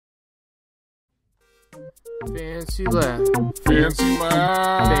Fancy lad. Fancy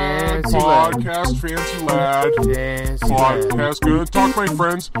lad. Fancy Podcast. Fancy lad. Fancy Podcast. Gonna talk to my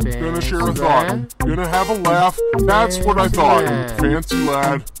friends. Gonna share a Fancy thought. lad. Gonna have a laugh. That's what I thought. Fancy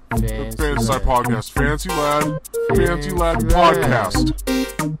lad. Fancy lad. Fancy Fancy lad. podcast. Fancy lad. Fancy lad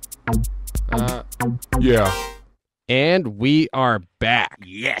podcast. Yeah. And we are back.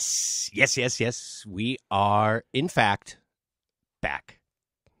 Yes. We are, in fact, back.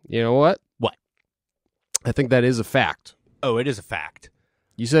 You know what? What? I think that is a fact. Oh, it is a fact.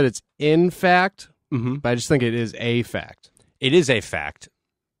 You said it's in fact, Mm-hmm. but I just think it is a fact. It is a fact.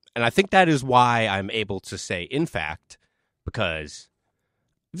 And I think that is why I'm able to say in fact, because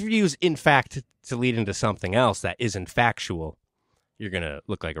if you use in fact to lead into something else that isn't factual, you're going to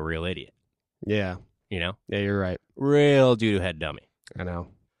look like a real idiot. Yeah. You know? Yeah, you're right. Real doo-doo-head dummy. I know.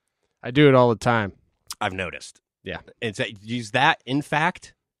 I do it all the time. I've noticed. Yeah. It's use that in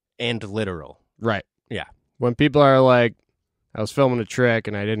fact and literal. Right. Yeah. When people are like, I was filming a trick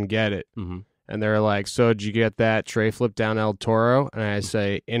and I didn't get it. Mm-hmm. And they're like, so did you get that tray flip down El Toro? And I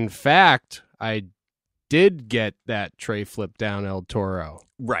say, in fact, I did get that tray flip down El Toro.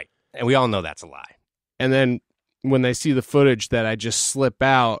 Right. And we all know that's a lie. And then when they see the footage that I just slip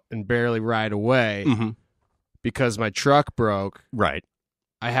out and barely ride away Mm-hmm. because my truck broke, Right.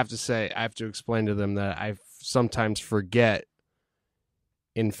 I have to explain to them that I sometimes forget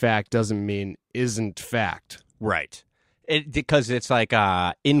in fact doesn't mean isn't fact. Right. Because it's like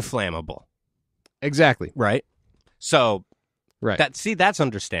inflammable. Exactly. Right. So Right. that's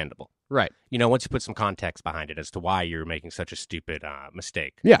understandable. Right. You know, once you put some context behind it as to why you're making such a stupid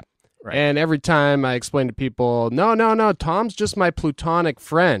mistake. Yeah. Right. And every time I explain to people, no, Tom's just my platonic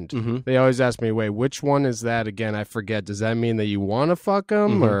friend. Mm-hmm. They always ask me, wait, which one is that again? I forget. Does that mean that you want to fuck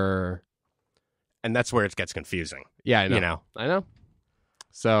him Mhm. or? And that's where it gets confusing. Yeah, I know. You know. I know.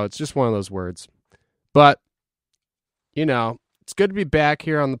 So it's just one of those words. But, you know, it's good to be back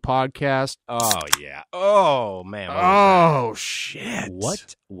here on the podcast. Oh yeah. Oh man. What was Oh, shit. that?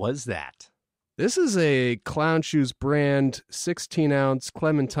 What was that? This is a Clown Shoes brand 16-ounce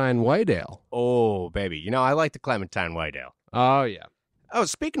Clementine White Ale. Oh baby. You know I like the Clementine White Ale. Oh, yeah. Oh,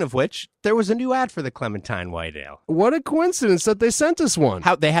 speaking of which, there was a new ad for the Clementine White Ale. What a coincidence that they sent us one.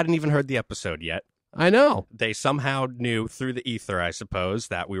 How they hadn't even heard the episode yet. I know. They somehow knew through the ether, I suppose,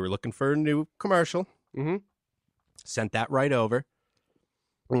 that we were looking for a new commercial. Mm-hmm. Sent that right over.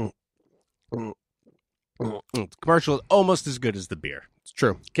 The commercial is almost as good as the beer. It's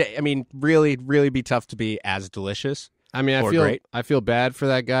true. Okay, I mean, really, really be tough to be as delicious. I mean, Or great. I feel bad for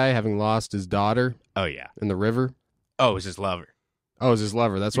that guy having lost his daughter Oh yeah. in the river. Oh, it was his lover. Oh, it was his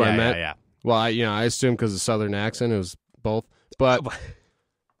lover. That's what I meant. Yeah. Well, I assume because of Southern accent, it was both.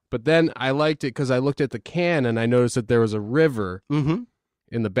 But then I liked it because I looked at the can and I noticed that there was a river Mm-hmm.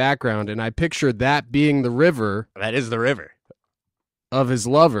 in the background, and I pictured that being the river That is the river. of his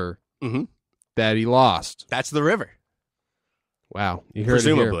lover Mhm. that he lost. That's the river. Wow, you heard it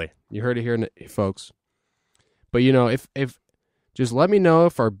here. Presumably. You heard it here, folks. But you know, if just let me know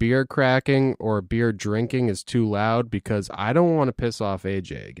if our beer cracking or beer drinking is too loud because I don't want to piss off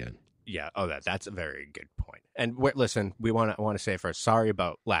AJ again. Yeah. Oh, that's a very good point. And listen, we want to say first, sorry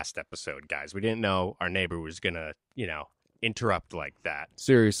about last episode, guys. We didn't know our neighbor was gonna, interrupt like that.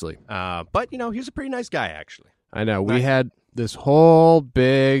 Seriously, But he was a pretty nice guy, actually. I know we Nice. had this whole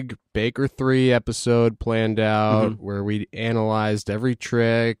big Baker 3 episode planned out where we analyzed every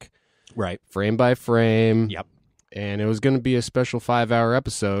trick, Right. frame by frame. Yep. And it was going to be a special 5-hour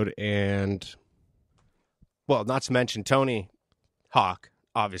episode, and Well, not to mention Tony Hawk,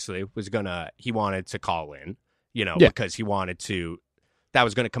 obviously, he wanted to call in, Yeah. because he wanted to, that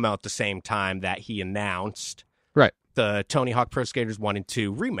was going to come out the same time that he announced right, the Tony Hawk Pro Skaters 1 and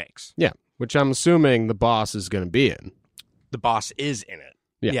 2 remakes. yeah, which I'm assuming the boss is going to be in. The boss is in it.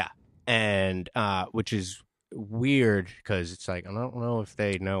 Yeah. And, which is weird because it's like, I don't know if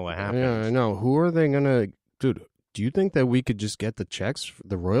they know what happened. Yeah, I know. Who are they going to, dude? Do you think that we could just get the checks,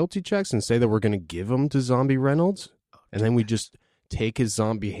 the royalty checks, and say that we're going to give them to Zombie Reynolds, and then we just take his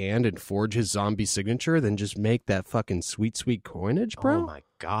zombie hand and forge his zombie signature, then just make that fucking sweet, sweet coinage, bro? Oh my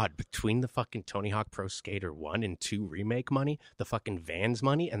God. Between the fucking Tony Hawk Pro Skater 1 and 2 remake money, the fucking Vans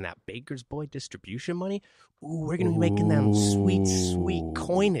money, and that Baker's Boy distribution money, ooh, we're going to be making them sweet, sweet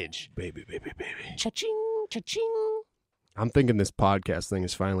coinage. Baby. Cha-ching, cha-ching. I'm thinking this podcast thing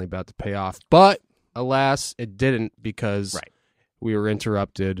is finally about to pay off, but alas, it didn't because Right. we were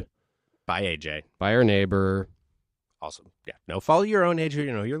interrupted By AJ. by our neighbor. Also, yeah, no fault of your own, AJ.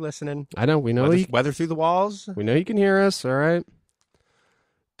 You're listening. I know, we know Weather through the walls. we know you can hear us, all right?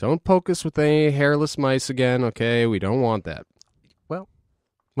 Don't poke us with any hairless mice again, okay? We don't want that. Well,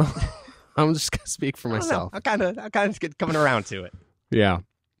 I'm just gonna speak for I don't know. myself. I'm kind of coming around to it. Yeah.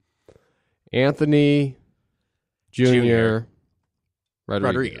 Anthony Jr.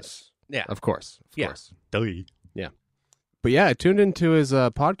 Rodriguez. Yeah. Of course. Of Yeah. course. Duh. But yeah, I tuned into his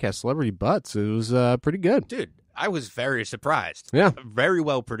podcast, Celebrity Butts. It was pretty good. Dude, I was very surprised. Yeah. Very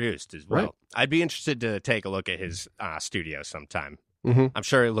well produced as well. Right. I'd be interested to take a look at his studio sometime. Mm-hmm. I'm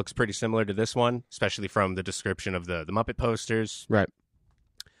sure it looks pretty similar to this one, especially from the description of the Muppet posters. Right.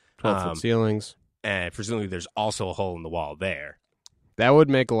 12-foot ceilings. And presumably there's also a hole in the wall there. That would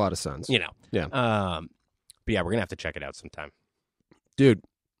make a lot of sense. You know. Yeah. But yeah, we're going to have to check it out sometime. Dude,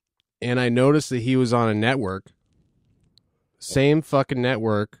 and I noticed that he was on a network. Same fucking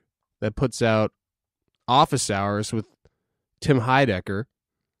network that puts out Office Hours with Tim Heidecker.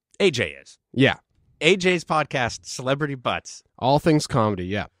 AJ is. Yeah. AJ's podcast, Celebrity Butts. All things comedy,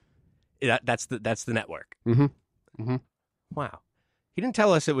 yeah. That's the network. Mm-hmm. Mm-hmm. Wow. He didn't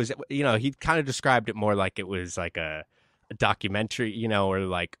tell us it was, he kind of described it more like it was like a documentary, or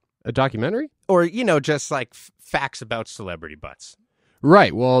like... A documentary? Or, just like facts about celebrity butts.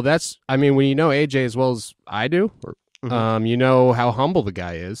 Right. Well, when you know AJ as well as I do, Mhm. you know how humble the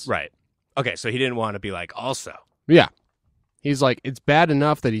guy is. Right. Okay, so he didn't want to be like, also. Yeah. He's like, it's bad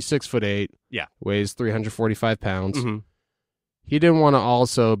enough that he's 6'8". Yeah. Weighs 345 pounds. Mm-hmm. He didn't want to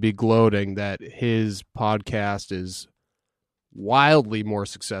also be gloating that his podcast is wildly more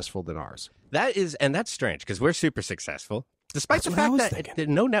successful than ours. That's strange because we're super successful, despite That's the what I fact was that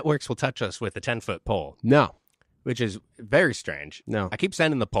thinking. no networks will touch us with a 10-foot pole, No. which is very strange. No. I keep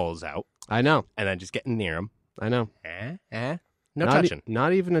sending the poles out I know. and then just getting near them. I know. No Not touching.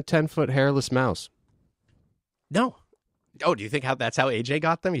 Not even a 10-foot hairless mouse. No. Oh, do you think that's how AJ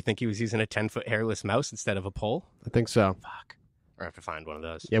got them? You think he was using a 10-foot hairless mouse instead of a pole? I think so. Fuck. Or I have to find one of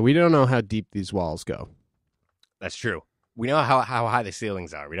those. Yeah, we don't know how deep these walls go. That's true. We know how high the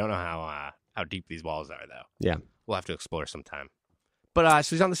ceilings are. We don't know how deep these walls are, though. Yeah. We'll have to explore sometime. But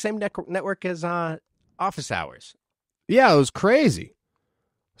so he's on the same network as Office Hours. Yeah, it was crazy.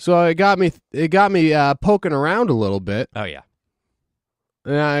 So it got me poking around a little bit. Oh, yeah.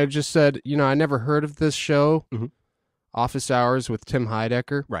 And I just said, I never heard of this show, Mhm. Office Hours with Tim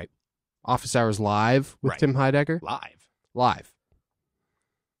Heidecker. Right. Office Hours Live with Right. Tim Heidecker. Live.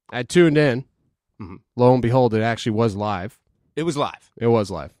 I tuned in. Mhm. Lo and behold, it actually was live. It was live. It was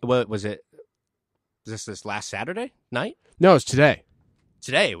live. What was it? Was this last Saturday night? No, it's today.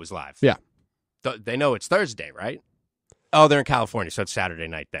 Today it was live. Yeah. They know it's Thursday, right? Oh, they're in California, so it's Saturday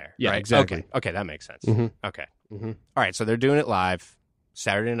night there. Yeah, right? exactly. Okay, that makes sense. Mhm. Okay. Mm-hmm. All right, so they're doing it live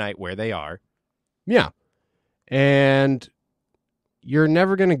Saturday night where they are. Yeah. And you're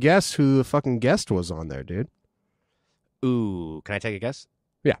never going to guess who the fucking guest was on there, dude. Ooh, can I take a guess?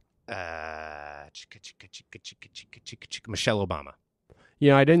 Yeah. Michelle Obama.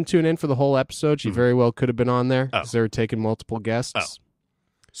 I didn't tune in for the whole episode. She Mhm. very well could have been on there because Oh. they were taking multiple guests. Oh.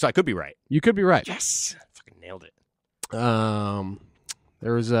 So I could be right. You could be right. Yes. Fucking nailed it.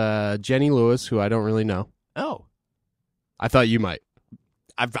 There was Jenny Lewis, who I don't really know. Oh. I thought you might.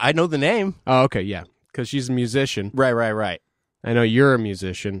 I know the name. Oh, okay, yeah, because she's a musician. Right. I know you're a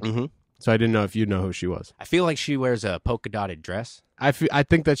musician, Mm-hmm. so I didn't know if you'd know who she was. I feel like she wears a polka dotted dress. I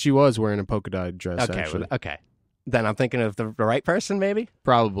think that she was wearing a polka dotted dress. Okay, actually, okay. Then I'm thinking of the right person, maybe?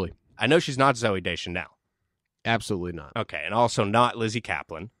 probably, I know she's not Zooey Deschanel. absolutely not. Okay, and also not Lizzie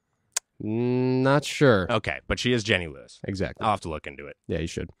Kaplan. Not sure Okay, but she is Jenny Lewis. exactly. I'll have to look into it. Yeah, you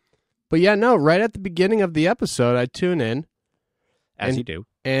should. But yeah, no. Right at the beginning of the episode, I tune in, As And- you do.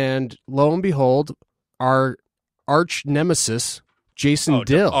 and lo and behold, our arch nemesis Jason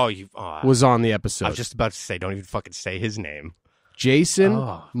Dill was on the episode. I was just about to say, don't even fucking say his name. Jason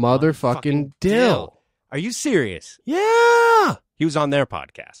Oh, motherfucking Dill. Are you serious? Yeah. He was on their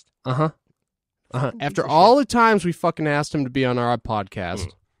podcast. Uh-huh. Fucking After piece of all the times we fucking asked him to be on our podcast,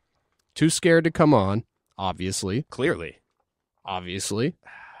 Mm. too scared to come on, obviously. Clearly. Obviously.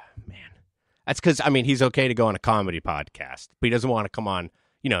 Man. That's because, he's okay to go on a comedy podcast, but he doesn't want to come on,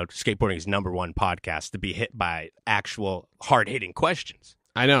 skateboarding's #1 podcast to be hit by actual hard-hitting questions.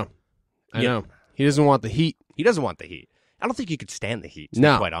 I know. I Yeah. know. He doesn't want the heat. He doesn't want the heat. I don't think he could stand the heat, to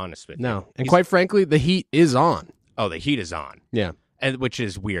No. be quite honest with you. No. And He's- quite frankly, the heat is on. Oh, the heat is on. Yeah. And which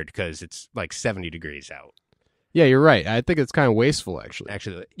is weird because it's like 70 degrees out. Yeah, you're right. I think it's kind of wasteful, actually.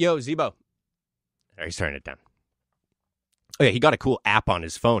 Actually, yo, Zebo. Oh, he's turning it down. Oh, yeah, he got a cool app on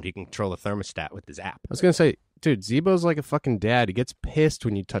his phone. He can control the thermostat with his app. I was going to say, dude, Zebo's like a fucking dad. He gets pissed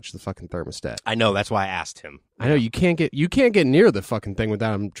when you touch the fucking thermostat. I know. That's why I asked him. I know you can't get near the fucking thing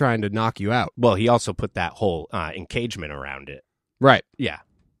without him trying to knock you out. Well, he also put that whole encagement around it. Right. Yeah.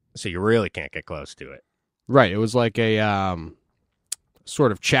 So you really can't get close to it. Right. It was like a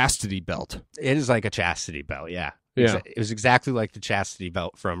sort of chastity belt. It is like a chastity belt, yeah. Yeah. It was exactly like the chastity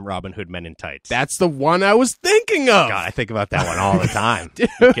belt from Robin Hood Men in Tights. That's the one I was thinking of. God, I think about that one all the time. You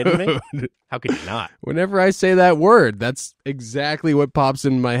kidding me? How could you not? Whenever I say that word, that's exactly what pops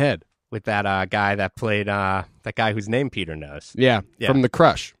in my head. With that guy that played, that guy whose name Peter knows. Yeah, from The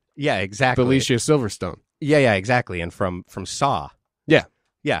Crush. Yeah, exactly. Felicia Silverstone. Yeah, exactly. And from Saw. Yeah.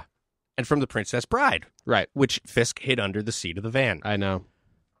 Yeah. And from The Princess Bride. Right. Which Fisk hid under the seat of the van. I know.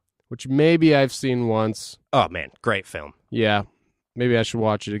 Which maybe I've seen once. Oh, man. Great film. Yeah. Maybe I should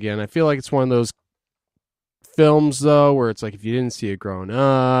watch it again. I feel like it's one of those films, though, where it's like if you didn't see it growing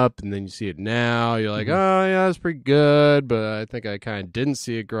up and then you see it now, you're like, oh, yeah, that's pretty good. But I think I kind of didn't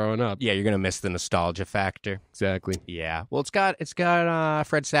see it growing up. Yeah, you're going to miss the nostalgia factor. Exactly. Yeah. Well, it's got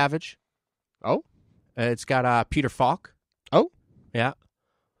Fred Savage. Oh? It's got Peter Falk. Oh? Yeah.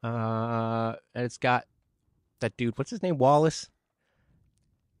 And it's got that dude, what's his name? Wallace?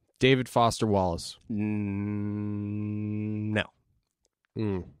 David Foster Wallace. No.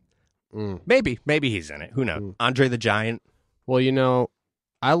 Maybe he's in it. Who knows? Andre the Giant. Well,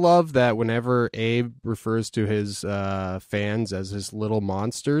 I love that whenever Abe refers to his fans as his little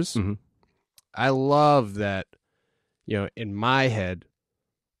monsters, I love that, in my head,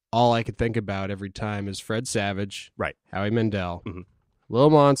 all I could think about every time is Fred Savage, right? Howie Mandel, little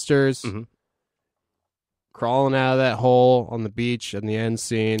monsters, crawling out of that hole on the beach in the end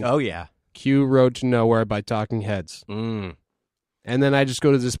scene. Oh, yeah. Cue Road to Nowhere by Talking Heads. And then I just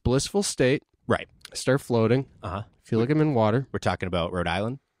go to this blissful state. Right. I start floating. Feel like I'm in water. We're talking about Rhode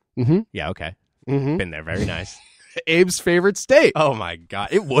Island? Yeah, okay. Been there. Very nice. Abe's favorite state. Oh, my God.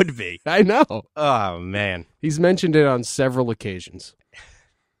 It would be. I know. Oh, man. He's mentioned it on several occasions.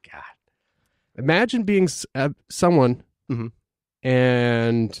 God. Imagine being someone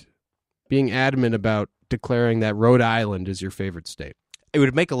and being adamant about declaring that Rhode Island is your favorite state. It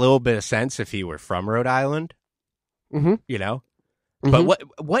would make a little bit of sense if he were from Rhode Island, But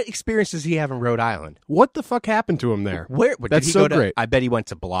what experience does he have in Rhode Island? What the fuck happened to him there? Where? That's so great. I bet he went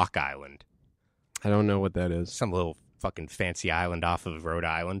to Block Island. I don't know what that is. Some little fucking fancy island off of Rhode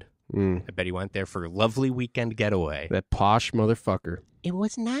Island. I bet he went there for a lovely weekend getaway. That posh motherfucker. It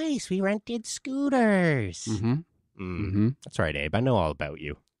was nice. We rented scooters. That's right, Abe. I know all about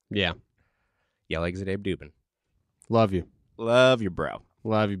you. Yeah. Yell Exit Abe Dubin. Love you. Love you, bro.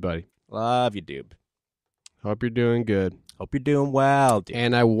 Love you, buddy. Love you, Dube. Hope you're doing good. Hope you're doing well, dude.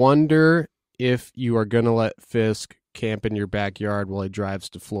 And I wonder if you are going to let Fisk camp in your backyard while he drives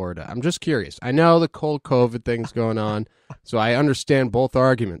to Florida. I'm just curious. I know the whole COVID thing's going on, so I understand both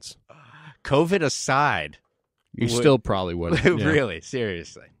arguments. COVID aside. You still probably wouldn't. Yeah. Really?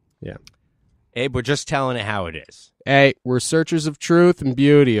 Seriously? Yeah. Abe, we're just telling it how it is. Hey, we're searchers of truth and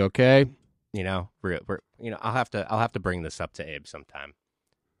beauty, okay? We're I'll have to bring this up to Abe sometime.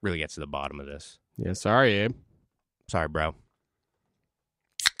 Really get to the bottom of this. Yeah, sorry, Abe. Sorry, bro.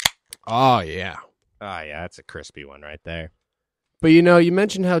 Oh, yeah. Oh, yeah, that's a crispy one right there. But, you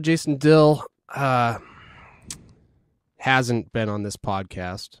mentioned how Jason Dill hasn't been on this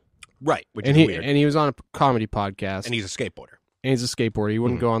podcast. Right, which is weird. And he was on a comedy podcast. And he's a skateboarder. He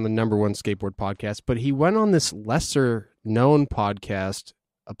wouldn't go on the #1 skateboard podcast, but he went on this lesser-known podcast,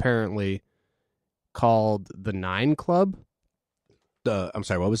 apparently, called The 9 Club. I'm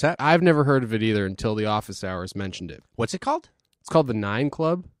sorry, what was that? I've never heard of it either until the Office Hours mentioned it. What's it called? It's called The 9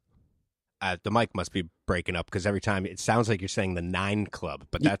 Club. The mic must be breaking up because every time it sounds like you're saying The 9 Club,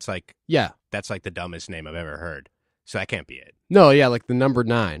 but that's like the dumbest name I've ever heard. So that can't be it. No, yeah, like the number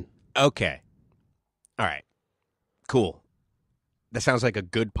 9. Okay. All right. Cool. That sounds like a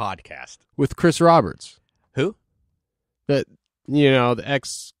good podcast. With Chris Roberts. Who? The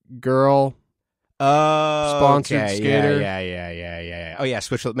ex-girl. Oh, sponsored okay. skater. Yeah. Oh, yeah,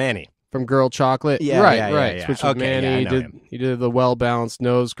 Switchfoot Manny. From Girl Chocolate. Yeah, right. Yeah. Switchfoot Manny. He did the well-balanced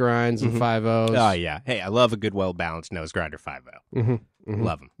nose grinds and 5-0s. Oh, yeah. Hey, I love a good well-balanced nose grinder 5-0.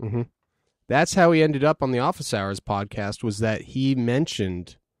 Love him. That's how he ended up on the Office Hours podcast, was that he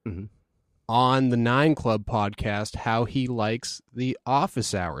mentioned on the 9 Club podcast how he likes the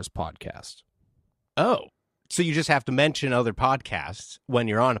Office Hours podcast. Oh. So you just have to mention other podcasts when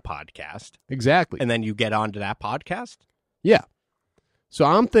you're on a podcast. Exactly. And then you get onto that podcast? Yeah. So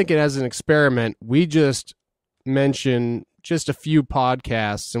I'm thinking as an experiment, we just mention just a few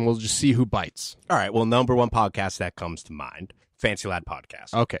podcasts and we'll just see who bites. All right. Well, #1 podcast that comes to mind, Fancy Lad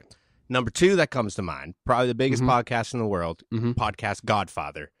Podcast. Okay. #2 that comes to mind, probably the biggest podcast in the world, Podcast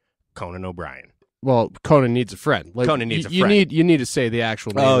Godfather, Conan O'Brien. Well, Conan needs a friend. Like, Conan needs a friend. You need to say the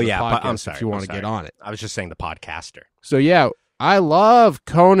actual name of the podcast I'm sorry, if you want to get on it. I was just saying the podcaster. So, yeah, I love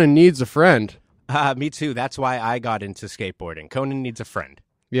Conan Needs a Friend. Me too. That's why I got into skateboarding. Conan needs a friend.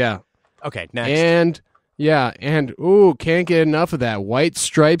 Yeah. Okay, next. And can't get enough of that White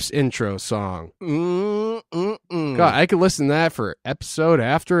Stripes intro song. God, I could listen to that for episode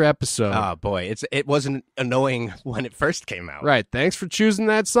after episode. Oh boy, it wasn't annoying when it first came out. Right. Thanks for choosing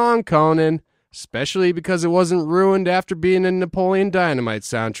that song, Conan. Especially because it wasn't ruined after being in Napoleon Dynamite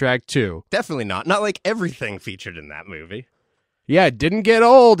soundtrack too. Definitely not. Not like everything featured in that movie. Yeah, it didn't get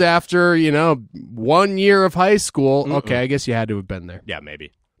old after, 1 year of high school. Mm-mm. Okay, I guess you had to have been there. Yeah,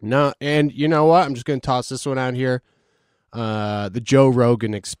 maybe. No, and you know what? I'm just going to toss this one out here. The Joe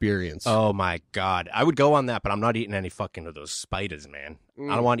Rogan Experience. Oh my God. I would go on that, but I'm not eating any fucking of those spiders, man.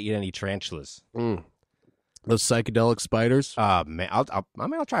 I don't want to eat any tarantulas. Those psychedelic spiders. Man,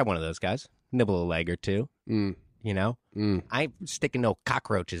 I'll try one of those guys. Nibble a leg or two. I ain't sticking no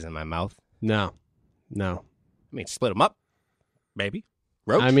cockroaches in my mouth. No. I mean, split them up, maybe.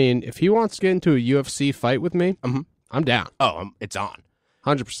 Roach? I mean, if he wants to get into a UFC fight with me, I'm down. Oh, it's on.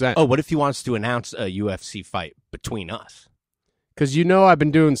 100%. Oh, what if he wants to announce a UFC fight between us? Because I've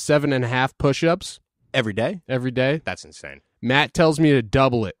been doing 7.5 push-ups. Every day? Every day. That's insane. Matt tells me to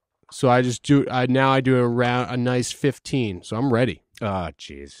double it. So I just do, now I do a nice 15. So I'm ready. Oh,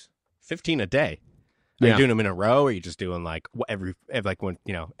 jeez. 15 a day? Are you doing them in a row, or are you just doing every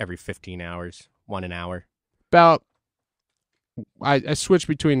 15 hours, 1 an hour? About, I switch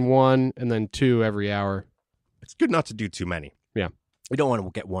between 1 and then 2 every hour. It's good not to do too many. Yeah. We don't want to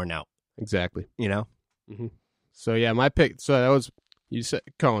get worn out. Exactly. Mm-hmm. So yeah, my pick, so that was, you said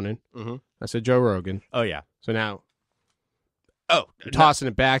Conan. Mm-hmm. I said Joe Rogan. Oh, yeah. So now, I'm tossing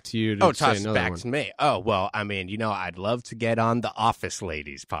it back to you to say toss it another back one. to me. Oh, well, I mean, I'd love to get on the Office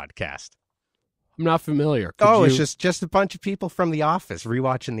Ladies podcast. I'm not familiar. Could It's just a bunch of people from The Office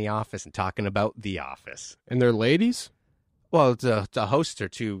rewatching The Office and talking about The Office. And they're ladies? Well, it's a host or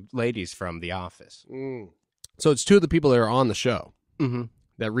two ladies from The Office. So it's two of the people that are on the show Mm-hmm.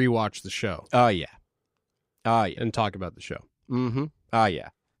 that rewatch the show Oh, yeah. and talk about the show. Mm-hmm. Oh, yeah.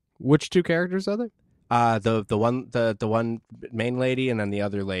 Which two characters are they? The one main lady and then the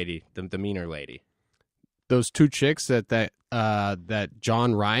other lady, the meaner lady. Those two chicks that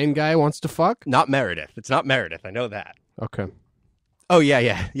John Ryan guy wants to fuck? Not Meredith. It's not Meredith. I know that. Okay. Oh,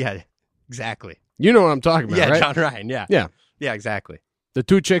 yeah. Exactly. You know what I'm talking about, Yeah, right? John Ryan. Yeah. Yeah. Yeah, exactly. The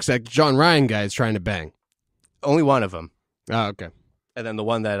two chicks that John Ryan guy is trying to bang. Only one of them. Oh, okay. And then the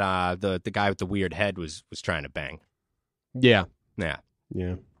one that the guy with the weird head was trying to bang. Yeah. Yeah.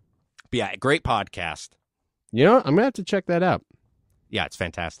 Yeah. But yeah, great podcast. You know what? I'm going to have to check that out. Yeah, it's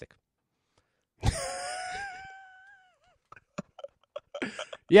fantastic.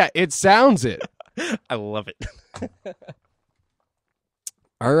 Yeah, it sounds it. I love it.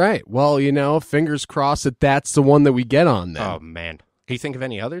 All right. Well, fingers crossed that's the one that we get on then. Oh, man. Can you think of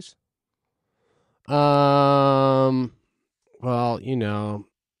any others? Well,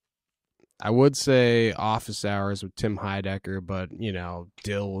 I would say Office Hours with Tim Heidecker, but,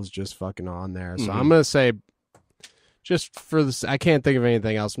 Dill was just fucking on there. So I'm going to say, just for this, I can't think of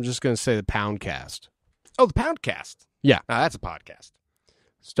anything else. I'm just going to say the Poundcast. Oh, the Poundcast. Yeah. That's a podcast.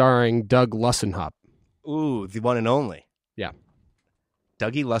 Starring Doug Lussenhop. Ooh, the one and only. Yeah.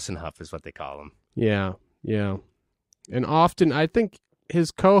 Dougie Lussenhop is what they call him. Yeah. And often, I think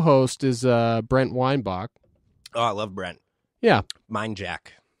his co-host is Brent Weinbach. Oh, I love Brent. Yeah. Mind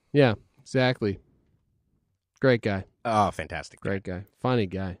Jack. Yeah, exactly. Great guy. Oh, fantastic. Great guy. Funny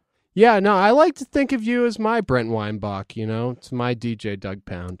guy. Yeah, no, I like to think of you as my Brent Weinbach, It's my DJ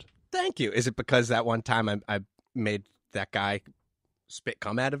Douggpound. Thank you. Is it because that one time I made that guy spit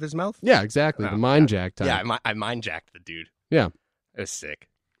cum out of his mouth? Yeah, exactly. The mind jack time. Yeah, I mind jacked the dude. Yeah. It was sick.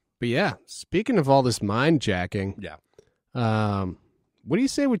 But yeah, speaking of all this mind jacking, Yeah. what do you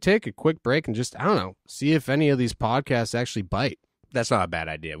say we take a quick break and just, I don't know, see if any of these podcasts actually bite? That's not a bad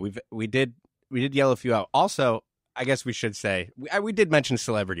idea. We did yell a few out. Also, I guess we should say we did mention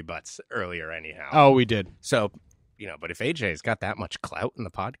celebrity butts earlier anyhow. Oh, we did. So, but if AJ's got that much clout in the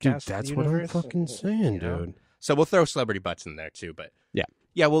podcast, Dude, that's what I'm universe, fucking saying, dude. So we'll throw celebrity butts in there too, but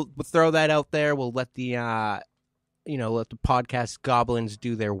yeah, we'll throw that out there. We'll let the let the podcast goblins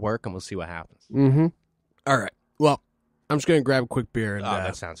do their work, and we'll see what happens. Mm-hmm. All right. Well, I'm just gonna grab a quick beer and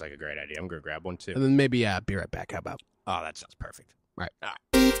that sounds like a great idea. I'm gonna grab one too. and then maybe be right back. How about? Oh, that sounds perfect. Right.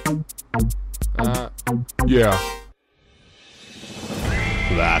 Yeah.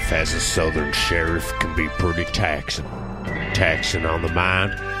 Life as a southern sheriff can be pretty taxing. Taxing on the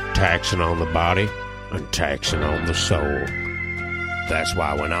mind, taxing on the body, and taxing on the soul. That's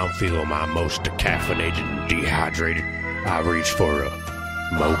why when I'm feeling my most decaffeinated and dehydrated, I reach for a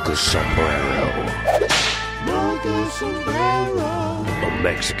mocha sombrero. A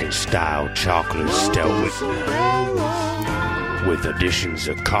Mexican-style chocolate stout with additions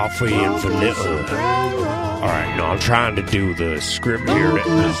of coffee and vanilla. All right, no, I'm trying to do the script here. All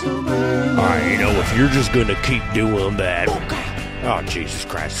right, you know, if you're just going to keep doing that. Oh, Jesus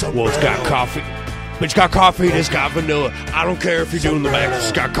Christ. Well, it's got coffee. It's got coffee and it's got vanilla. I don't care if you're doing the back.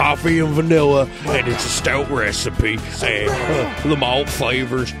 It's got coffee and vanilla, and it's a stout recipe. And the malt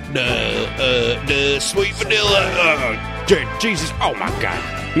flavors, the sweet vanilla. Jesus, oh my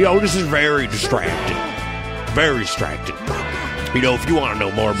God. You know, this is very distracting. Very distracting. You know, if you want to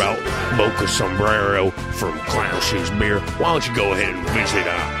know more about Mocha Sombrero from Clown Shoes Beer, why don't you go ahead and visit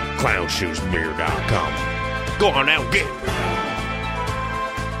clownshoesbeer.com. Go on now, get it.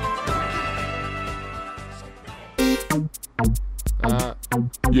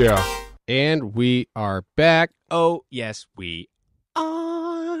 Yeah. And we are back. Oh, yes, we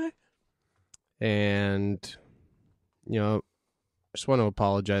are. And, you know, I just want to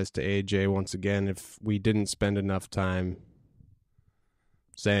apologize to AJ once again if we didn't spend enough time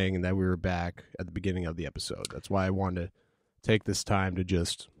saying that we were back at the beginning of the episode. That's why I wanted to take this time to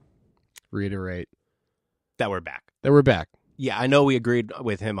just reiterate That we're back. that we're back. Yeah, I know we agreed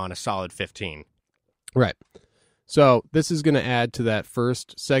with him on a solid 15. Right. So this is going to add to that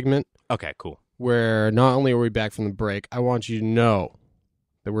first segment Okay, cool. where not only are we back from the break, I want you to know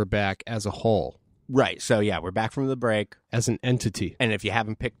that we're back as a whole, Right, so yeah, we're back from the break. as an entity. And if you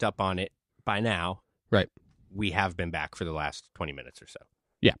haven't picked up on it by now, Right. we have been back for the last 20 minutes or so.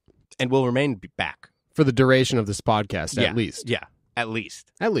 Yeah. And we'll remain back. For the duration of this podcast, Yeah. at least. Yeah, at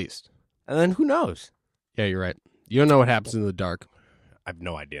least. At least. And then who knows? Yeah, you're right. You don't know what happens in the dark. I have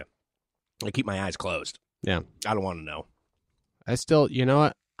no idea. I keep my eyes closed. Yeah. I don't want to know. I still, you know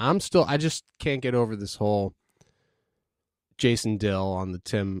what? I just can't get over this whole Jason Dill on the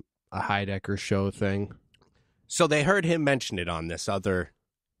Tim Heidecker show thing. So they heard him mention it on this other,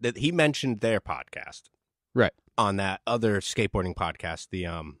 that he mentioned their podcast. Right. On that other skateboarding podcast, the,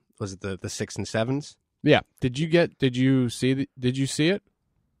 was it the 6 and 7s? Yeah. Did you see it?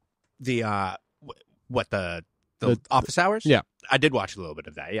 The, the The- office hours? Yeah. I did watch a little bit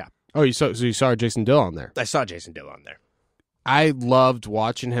of that, yeah. Oh, you saw Jason Dill on there. I saw Jason Dill on there. I loved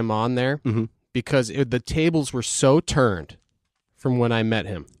watching him on there Mhm. because the tables were so turned from when I met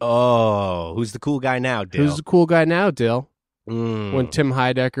him. Oh, who's the cool guy now, Dill? Who's the cool guy now, Dill? Mm. When Tim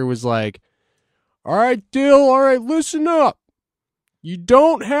Heidecker was like, all right, Dill, all right, listen up. You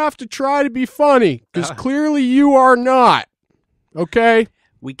don't have to try to be funny because clearly you are not. Okay?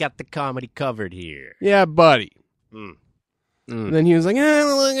 We got the comedy covered here. Yeah, buddy. Mm. And then he was like,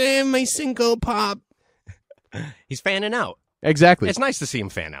 look, I have my Cinco Pop. He's fanning out. Exactly. It's nice to see him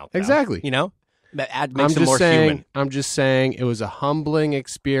fan out, though. Exactly. You know? That makes him more human. I'm just saying it was a humbling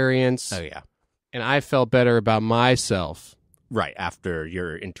experience, Oh, yeah. and I felt better about myself Right, after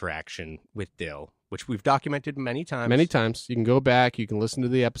your interaction with Dill, which we've documented many times. many times. You can go back, you can listen to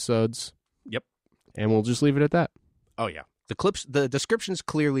the episodes. Yep. And we'll just leave it at that. Oh, yeah. The descriptions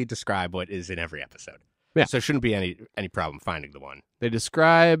clearly describe what is in every episode. Yeah. So it shouldn't be any problem finding the one. They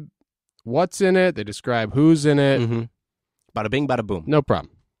describe what's in it, they describe who's in it. Mm-hmm. Bada bing, bada boom. No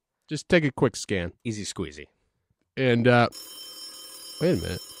problem. Just take a quick scan. Easy squeezy. And, wait a minute.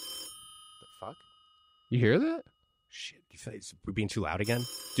 The fuck? You hear that? Shit. We're being too loud again?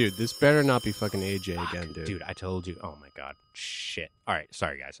 Dude, this better not be fucking AJ Fuck, again, dude. Dude, I told you. Oh, my God. Shit. All right.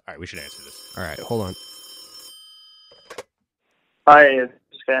 Sorry, guys. All right. We should answer this. All right, hold on. Hi, is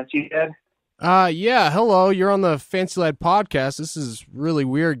this Fancy Dad? Yeah, hello. You're on the Fancy Lad podcast. This is really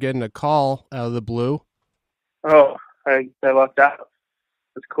weird getting a call out of the blue. Oh, I lucked out.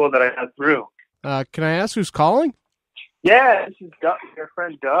 It's cool that I got through. Can I ask who's calling? Yeah, this is Doug, your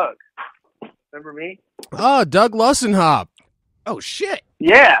friend Doug. Remember me? Oh, Doug Lussenhop. Oh, shit.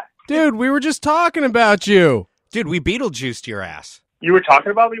 Yeah. Dude, we were just talking about you. Dude, we Beetlejuiced your ass. You were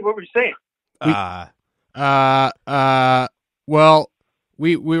talking about me? What were you saying? Well,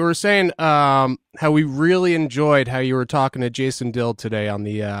 we were saying how we really enjoyed how you were talking to Jason Dill today on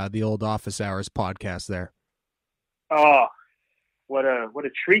the old Office Hours podcast there. Oh, what a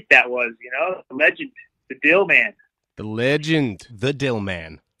treat that was, you know? The legend, the Dill Man. The legend. The Dill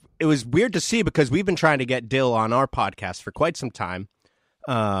Man. It was weird to see because we've been trying to get Dill on our podcast for quite some time.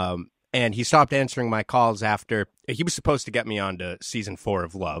 And he stopped answering my calls after he was supposed to get me on to season 4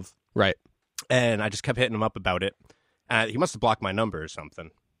 of Love. Right. And I just kept hitting him up about it. He must have blocked my number or something.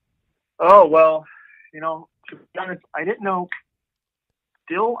 Oh, well, you know, to be honest, I didn't know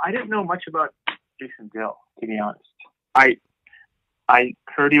much about Jason Dill, to be honest. I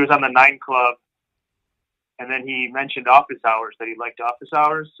heard he was on the 9 Club, and then he mentioned Office Hours, that he liked Office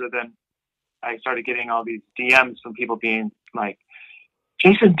Hours, so then I started getting all these DMs from people being like,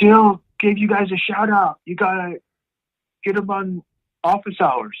 Jason Dill gave you guys a shout out. You gotta get him on office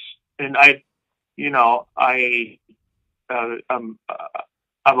hours. And I'm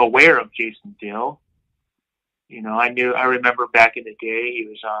aware of Jason Dill. I remember back in the day he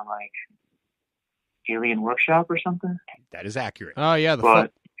was on like Alien Workshop or something. That is accurate. Oh yeah,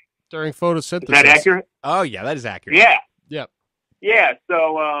 during photosynthesis. Is that accurate? Oh yeah, that is accurate. Yeah. Yep. Yeah.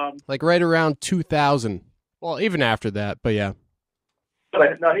 So like right around 2000. Well, even after that, but yeah.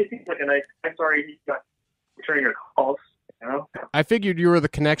 But no, he seems like a nice guy. Sorry, he's not returning your calls. I figured you were the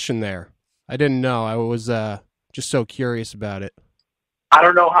connection there. I didn't know. I was just so curious about it. I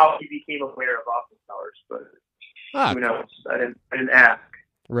don't know how he became aware of office hours, but who knows? I didn't ask.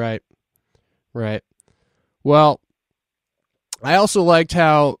 Right. Well, I also liked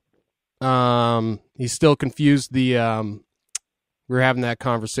how he still confused the. We were having that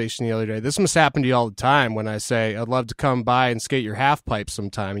conversation the other day. This must happen to you all the time when I say I'd love to come by and skate your half pipe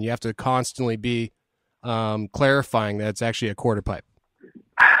sometime, and you have to constantly be clarifying that it's actually a quarter pipe.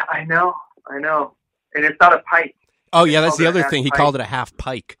 I know, and it's not a pipe. Oh yeah, that's the other thing. He called it a half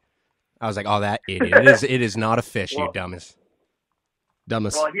pike. I was like, "Oh, that idiot! It is not a fish, you dumbest."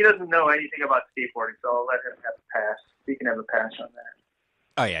 Well, he doesn't know anything about skateboarding, so I'll let him have a pass. He can have a pass on that.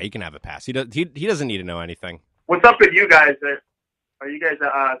 Oh yeah, he can have a pass. He doesn't need to know anything. What's up with you guys? Are you guys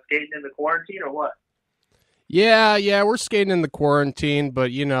skating in the quarantine or what? Yeah, we're skating in the quarantine,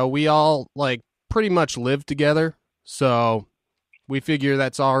 but we all like pretty much live together, so we figure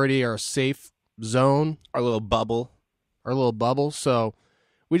that's already our safe zone, our little bubble. So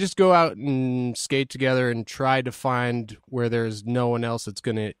we just go out and skate together and try to find where there's no one else that's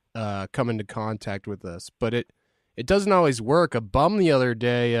going to come into contact with us. But it doesn't always work. A bum the other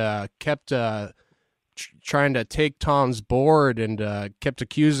day kept trying to take Tom's board and kept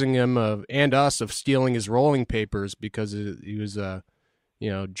accusing him and us of stealing his rolling papers because he was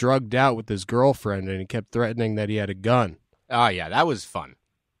drugged out with his girlfriend, and he kept threatening that he had a gun. Oh yeah, that was fun.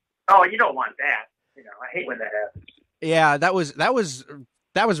 Oh, you don't want that. I hate when that happens. Yeah, that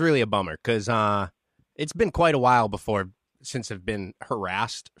was really a bummer because it's been quite a while since I've been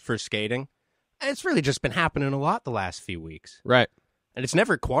harassed for skating. And it's really just been happening a lot the last few weeks. Right. And it's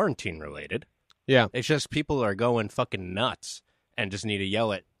never quarantine related. Yeah. It's just people are going fucking nuts and just need to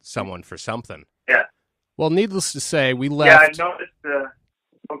yell at someone for something. Yeah. Well, needless to say, we left. Yeah, I noticed.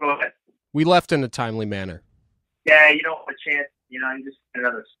 Go ahead. We left in a timely manner. Yeah, you don't have a chance. You just in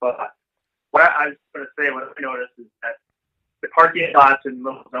another spot. What I was going to say, what I noticed is that the parking lots in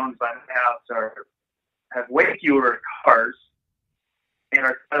little zones by my house have way fewer cars and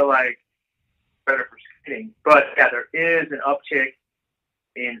are kind of like better for skating. But yeah, there is an uptick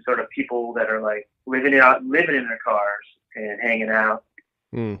in sort of people that are like living in their cars and hanging out.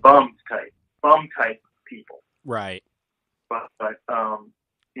 Bum type people. Right. But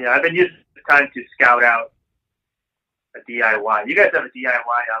yeah, I've been using this time to scout out a DIY. You guys have a DIY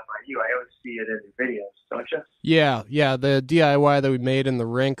out by you. I always see it in the videos, don't you? Yeah, the DIY that we made in the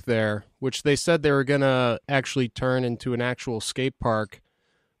rink there, which they said they were going to actually turn into an actual skate park,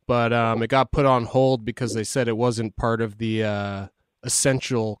 but it got put on hold because they said it wasn't part of the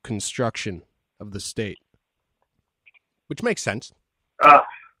essential construction of the state. Which makes sense. Well,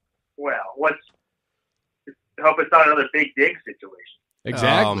 I hope it's not another big dig situation.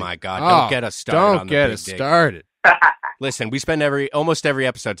 Exactly. Oh my God! Don't get us started. Don't get us started. Listen, we spend almost every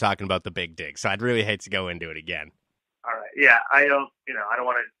episode talking about the big dig, so I'd really hate to go into it again. All right. Yeah, I don't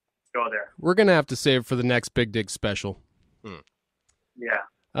want to go there. We're gonna have to save for the next big dig special. Yeah.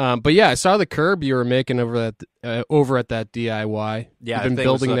 But yeah, I saw the curb you were making over at that DIY. Yeah, you've been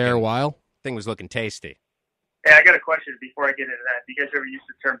building there a while. Thing was looking tasty. Hey, I got a question before I get into that. Do you guys ever use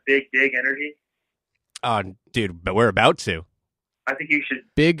the term big dig energy? Dude, but we're about to. I think you should.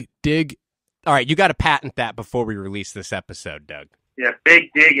 Big dig. All right, you got to patent that before we release this episode, Doug. Yeah, big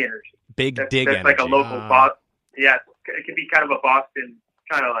dig energy. That's energy. Like a local Boston. Yeah, it could be kind of a Boston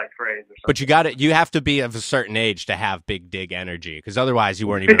kind of like phrase or something. But you have to be of a certain age to have big dig energy, because otherwise you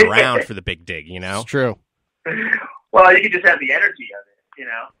weren't even around for the big dig, It's true. Well, you could just have the energy of it,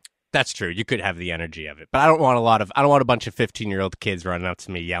 That's true. You could have the energy of it, but I don't want a bunch of 15-year-old kids running up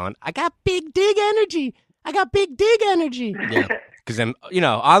to me yelling, "I got big dig energy! I got big dig energy!" Yeah, because then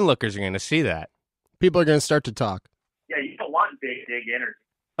onlookers are going to see that. People are going to start to talk. Yeah, you don't want big dig energy.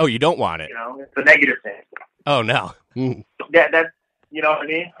 Oh, you don't want it. It's a negative thing. Oh no. Yeah, that's you know what I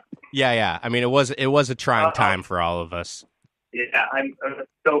mean. Yeah. I mean, it was a trying time for all of us. Yeah,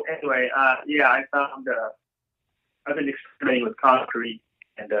 so anyway. Yeah, I found I've been experimenting with concrete,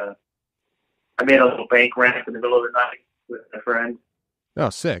 and I made a little bank ramp in the middle of the night with a friend. Oh,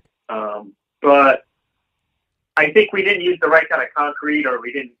 sick. but I think we didn't use the right kind of concrete, or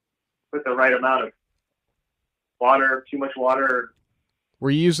we didn't put the right amount of water, too much water. We're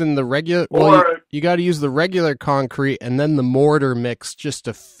using the regular. Or Well, you got to use the regular concrete and then the mortar mix just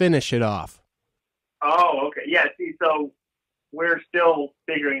to finish it off. oh, okay, yeah. See, so we're still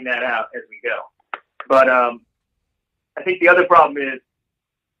figuring that out as we go. But I think the other problem is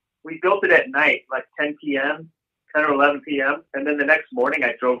we built it at night, like 10 p.m., 10 or 11 p.m., and then the next morning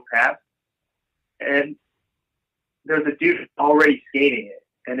I drove past, and there's a dude already skating it,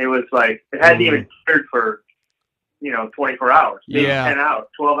 and it was like it hadn't even cured for 24 hours, maybe Yeah. 10 hours,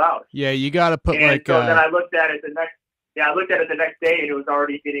 12 hours. Yeah, you got to put And like. so then I looked at it the next. Yeah, I looked at it the next day, and it was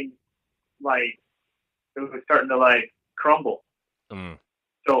already getting like it was starting to like crumble. Mm.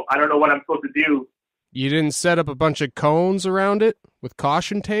 So I don't know what I'm supposed to do. You didn't set up a bunch of cones around it with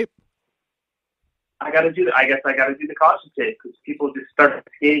caution tape? I got to do that. I guess I got to do the caution tape because people just started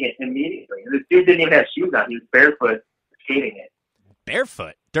skating it immediately. And this dude didn't even have shoes on; he was barefoot skating it.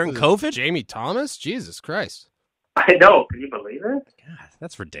 Barefoot during COVID? Jamie Thomas? Jesus Christ. I know. Can you believe it? God,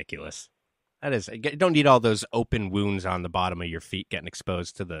 that's ridiculous. That is. You don't need all those open wounds on the bottom of your feet getting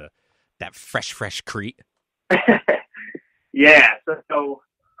exposed to that fresh crete. Yeah. So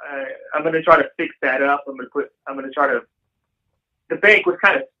I'm going to try to fix that up. I'm going to try to. The bank was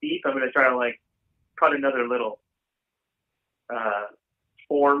kind of steep. I'm going to try to like cut another little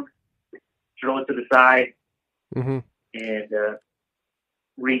form, drill it to the side, Mm-hmm. and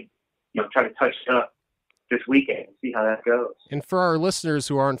try to touch it up this weekend and see how that goes. And for our listeners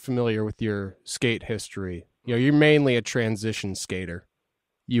who aren't familiar with your skate history, you're mainly a transition skater.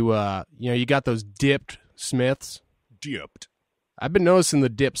 You got those dipped Smiths. Dipped. I've been noticing the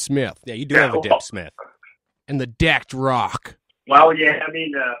dip Smith Yeah, you do have a dip, Smith. and the decked rock. Well, yeah, I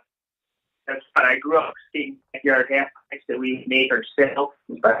mean, that's fun. I grew up skating backyard half pipes that we made ourselves.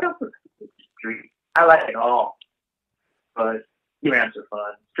 I like it all, but ramps are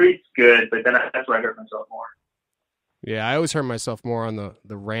fun. Street's good, but then that's where I hurt myself more. Yeah, I always hurt myself more on the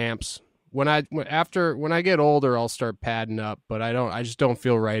ramps. When I get older, I'll start padding up, but I just don't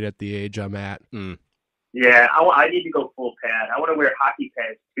feel right at the age I'm at. Mm. Yeah, I need to go full pad. I want to wear hockey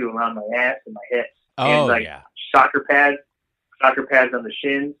pads too around my ass and my hips. Oh, and yeah. soccer pads on the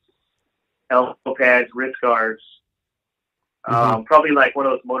shins, elbow pads, wrist guards. Probably like one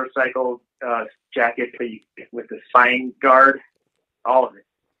of those motorcycle jackets with the spine guard. All of it.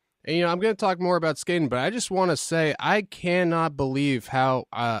 And, I'm going to talk more about skating, but I just want to say I cannot believe how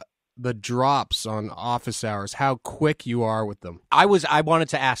the drops on office hours, how quick you are with them. I wanted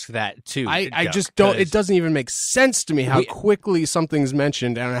to ask that too. I Doug, just don't. 'cause It doesn't even make sense to me how quickly something's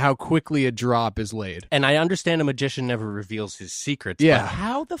mentioned and how quickly a drop is laid. And I understand a magician never reveals his secrets. Yeah. But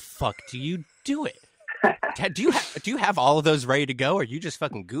how the fuck do you do it? Do you have all of those ready to go? Or are you just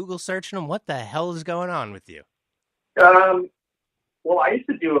fucking Google searching them? What the hell is going on with you? Well, I used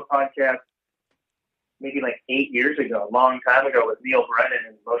to do a podcast maybe like 8 years ago, a long time ago, with Neil Brennan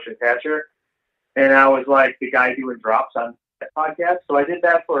and Moshe Thatcher. And I was like the guy doing drops on that podcast. So I did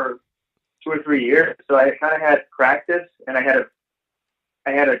that for 2 or 3 years. So I kind of had practice, and I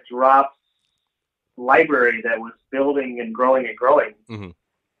had a drops library that was building and growing and growing. Mm-hmm.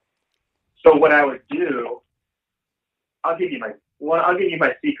 So what I would do, I'll give you my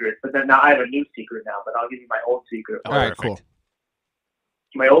secret, but then now I have a new secret now, but I'll give you my old secret. All right, perfect. cool.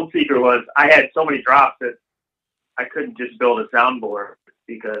 My old secret was I had so many drops that I couldn't just build a soundboard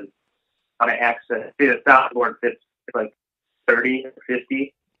because my access, the soundboard fits like 30 or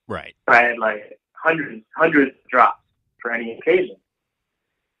 50. Right. I had like hundreds of drops for any occasion.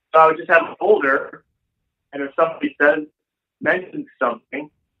 So I would just have a folder, and if somebody mentions something,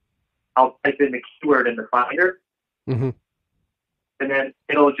 I'll type in the keyword in the finder, Mm-hmm. and then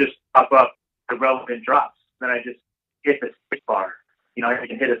it'll just pop up the relevant drops. Then I just hit the space bar. I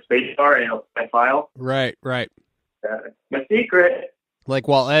can hit a space bar and it'll my file. Right. My secret. Like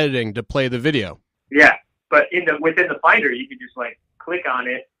while editing to play the video. Yeah, but within the finder, you can just like click on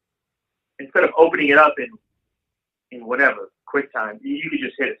it instead of opening it up in whatever QuickTime. You could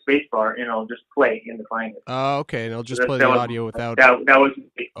just hit a space bar and it'll just play in the finder. Oh, okay. And it'll just So play that the was- audio without That was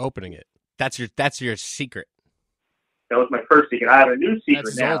opening it. That's your secret. my first secret. I have a new secret That's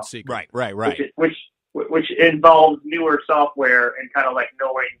his now. old secret. Right. Which involves newer software and kind of like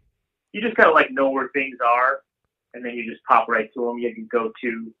knowing, you just kind of like know where things are, and then you just pop right to them. You can go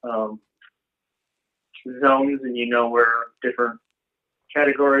to zones, and you know where different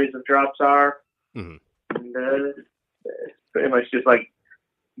categories of drops are. Mm-hmm. And it's pretty much just like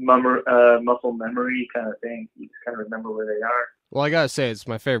muscle memory kind of thing. You just kind of remember where they are. Well, I gotta say, it's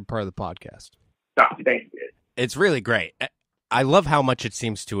my favorite part of the podcast. Oh, thank you. It's really great. I love how much it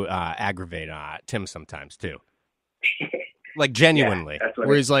seems to aggravate Tim sometimes too. Like genuinely, Yeah,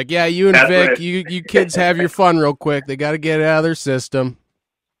 Where he's like, "Yeah, you and Vic, you kids have your fun real quick. They got to get it out of their system."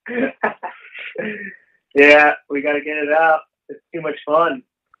 Yeah, we got to get it out. It's too much fun.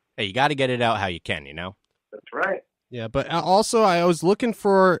 Hey, you got to get it out how you can, you know? That's right. Yeah, but also I was looking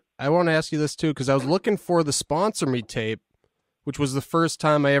for. I want to ask you this too because I was looking for the Sponsor Me tape, which was the first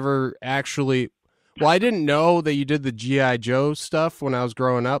time I ever actually. Well, I didn't know that you did the G.I. Joe stuff when I was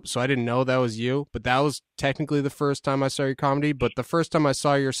growing up, so I didn't know that was you. But that was technically the first time I saw your comedy. But the first time I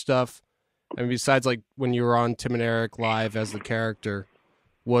saw your stuff, and besides like when you were on Tim and Eric live as the character,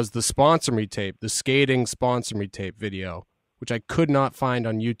 was the Sponsor Me tape, the skating Sponsor Me tape video, which I could not find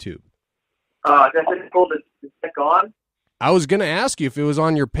on YouTube. That's difficult to stick on. I was going to ask you if it was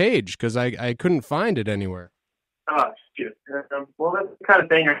on your page because I couldn't find it anywhere. Oh, shoot. Well, that's the kind of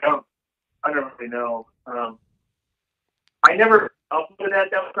thing I don't really know. I never uploaded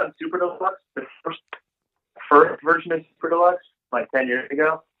that. That was on Super Deluxe, the first version of Super Deluxe, like 10 years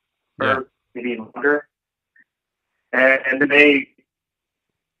ago, or maybe even longer. And then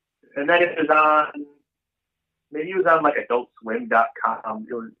it was on. Maybe it was on like AdultSwim.com.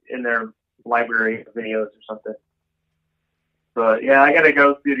 It was in their library of videos or something. But yeah, I got to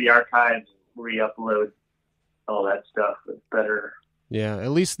go through the archives and re-upload all that stuff. It's better. Yeah,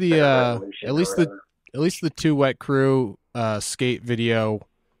 at least the Two Wet Crew skate video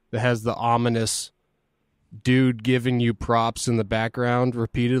that has the ominous dude giving you props in the background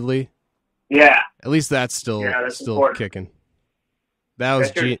repeatedly. Yeah. At least that's still important. kicking. That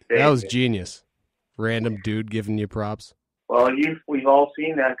was genius. Random dude giving you props. Well, we've all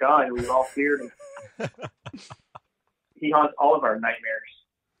seen that guy. We've all feared him. He haunts all of our nightmares.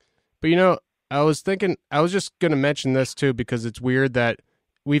 But you know, I was just going to mention this too because it's weird that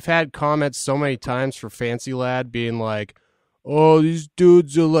we've had comments so many times for Fancy Lad being like, "Oh, these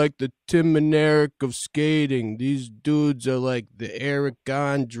dudes are like the Tim and Eric of skating. These dudes are like the Eric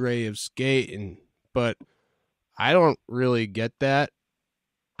Andre of skating." But I don't really get that.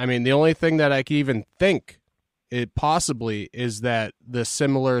 I mean, the only thing that I can even think it possibly is that the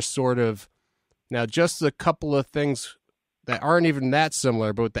similar sort of, now just a couple of things that aren't even that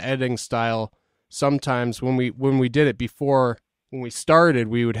similar, but with the editing style, sometimes when we did it before, when we started,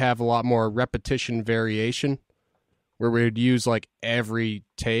 we would have a lot more repetition variation where we would use like every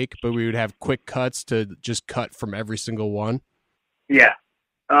take, but we would have quick cuts to just cut from every single one. Yeah.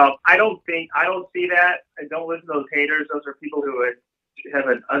 I don't see that. I don't listen to those haters. Those are people who have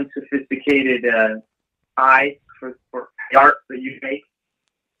an unsophisticated eye for the art that you make.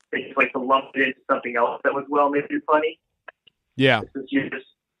 They just like to lump it into something else that was well made and funny. Yeah. You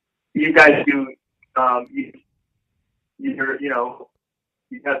guys do. You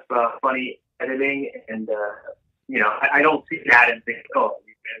have funny editing, and I don't see that and think, oh,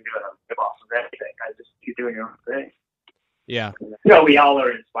 you're gonna do it on rip off of everything. I just keep doing your own thing. Yeah. We all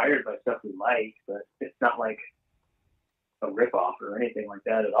are inspired by stuff we like, but it's not like a rip off or anything like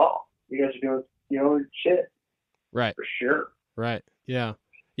that at all. You guys are doing your own shit. Right. For sure. Right. Yeah.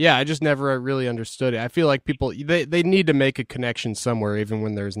 Yeah, I just never really understood it. I feel like people they need to make a connection somewhere, even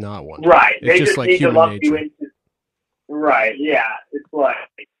when there's not one. Right. It's just like human nature. Right. Yeah. It's like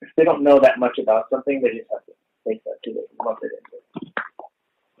if they don't know that much about something, they just have to make that to lump it into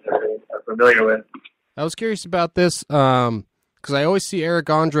what they are familiar with. I was curious about this because I always see Eric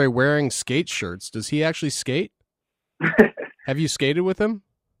Andre wearing skate shirts. Does he actually skate? Have you skated with him,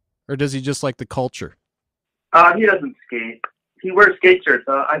 or does he just like the culture? He doesn't skate. He wears skate shirts.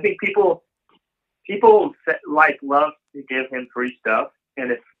 I think people love to give him free stuff,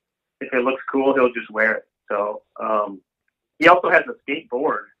 and if it looks cool, he'll just wear it. So he also has a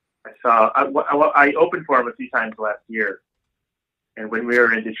skateboard. I opened for him a few times last year, and when we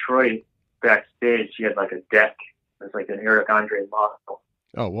were in Detroit backstage, he had like a deck. It was like an Eric Andre model.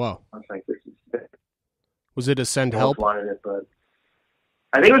 Oh wow! I was like, this is sick. Was it a Send I Help? wanted it, but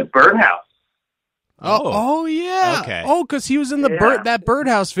I think it was Birdhouse. Oh yeah. Okay. Oh, because he was in the that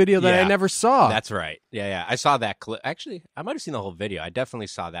Birdhouse video that I never saw. That's right. Yeah. I saw that clip. Actually, I might have seen the whole video. I definitely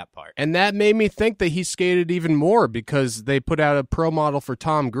saw that part. And that made me think that he skated even more because they put out a pro model for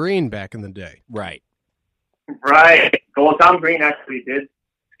Tom Green back in the day. Right. Right. Well, Tom Green actually did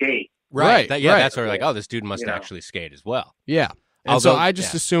skate. Right. That's where we're like, oh, this dude must actually skate as well. Yeah. And so I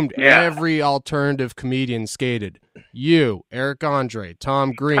just assumed every alternative comedian skated. You, Eric Andre,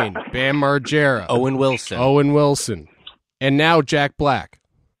 Tom Green, Bam Margera, Owen Wilson, and now Jack Black.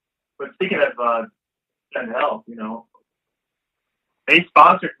 But speaking of Send Help, they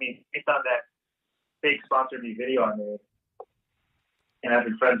sponsored me based on that fake sponsored me video I made, and I've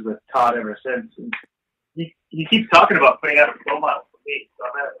been friends with Todd ever since. And he keeps talking about putting out a pro model for me, so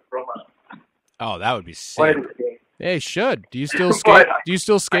I'm at a pro model. Oh, that would be sick. One of the days. Hey, should. Do you still skate? Do you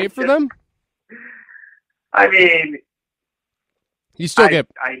still skate for them? I mean, You still get.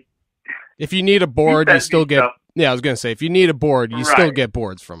 If you need a board, you still get. Stuff. Yeah, I was gonna say if you need a board, you still get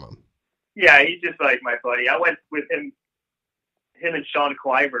boards from them. Yeah, he's just like my buddy. I went with him and Sean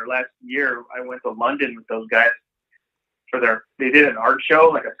Cliver last year. I went to London with those guys for they did an art show,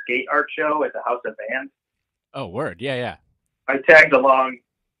 like a skate art show at the House of Bands. Oh, word. Yeah, yeah. I tagged along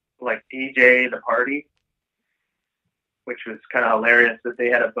like DJ the party, which was kind of hilarious that they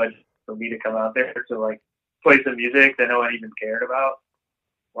had a budget for me to come out there to like play some music that no one even cared about.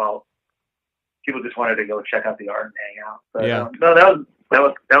 Well, people just wanted to go check out the art and hang out. But, yeah. No, that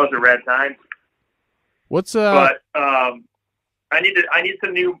was a rad time. What's But I need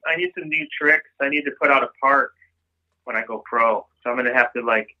some new tricks. I need to put out a part when I go pro. So I'm gonna have to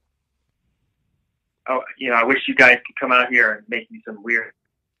I wish you guys could come out here and make me some weird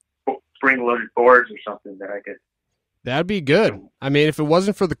spring-loaded boards or something that I could. That'd be good. I mean, if it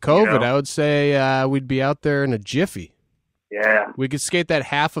wasn't for the COVID, I would say we'd be out there in a jiffy. Yeah. We could skate that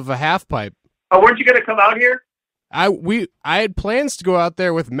half of a half pipe. Oh, weren't you gonna come out here? I had plans to go out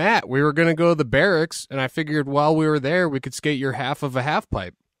there with Matt. We were gonna go to the barracks, and I figured while we were there, we could skate your half of a half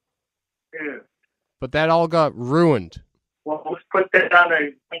pipe. Yeah. But that all got ruined. Well, let's put that on a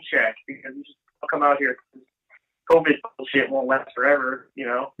rain check because we just come out here. COVID bullshit won't last forever, you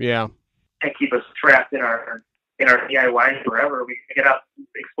know. Yeah. Can't keep us trapped in our DIY forever. We can get out and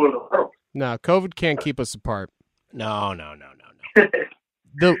explore the world. No, COVID can't keep us apart. No.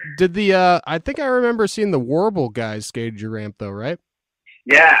 I think I remember seeing the Warble guys skate your ramp though, right?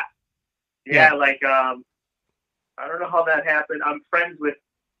 Yeah. Like I don't know how that happened. I'm friends with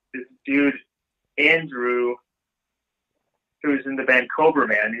this dude Andrew, who's in the band Cobra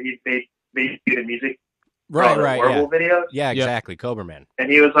Man. They do the music, right, Warble videos. Yeah, exactly, Cobra Man.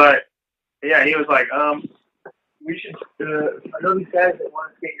 And he was like, we should. I know these guys that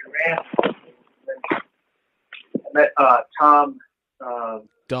want to skate your ramp. I met Tom.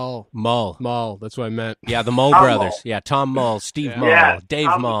 Mull. That's what I meant. Yeah, the Mull Tom brothers. Mull. Yeah, Tom Mull, Steve Mull, Yeah, Dave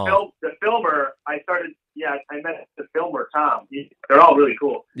Tom, Mull. The filmer. I met the filmer Tom. They're all really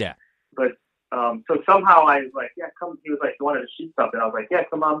cool. Yeah. But so somehow I was like, yeah, come. He was like, you wanted to shoot something. I was like, yeah,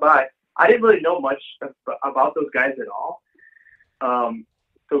 come on by. I didn't really know much about those guys at all.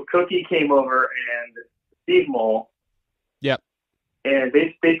 So Cookie came over and Steve Mull. Yep. And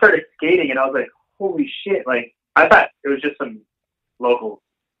they started skating, and I was like, holy shit! Like I thought it was just some local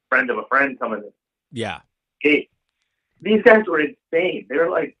friend of a friend coming to skate. These guys were insane. They were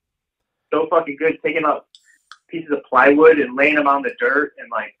like so fucking good, taking out pieces of plywood and laying them on the dirt and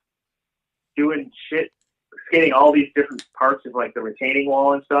like doing shit, skating all these different parts of like the retaining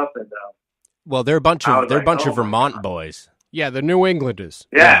wall and stuff. And well, they're a bunch of Vermont boys. Yeah, the New Englanders.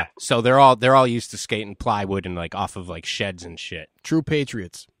 Yeah. So they're all used to skating plywood and like off of like sheds and shit. True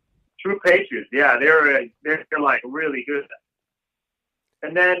patriots. Yeah, they're like really good.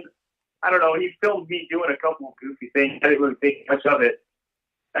 And then I don't know, he filmed me doing a couple of goofy things. I didn't really think much of it.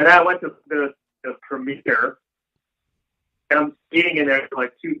 And I went to the premiere, and I'm skating in there for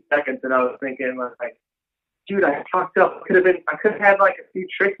like 2 seconds, and I was thinking like, dude, I fucked up. I could have had like a few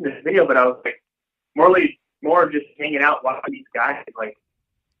tricks in this video, but I was like more just hanging out watching these guys like,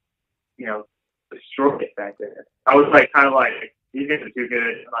 you know, destroy it back there. I was like kind of like, these guys are too good.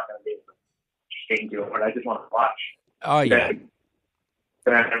 I'm not gonna be able to skate to it, but I just want to watch. Oh yeah.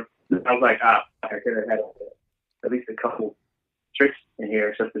 And I was like, I could have had at least a couple tricks in here,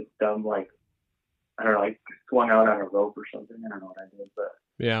 except it's dumb, like, I don't know, like swung out on a rope or something. I don't know what I did, but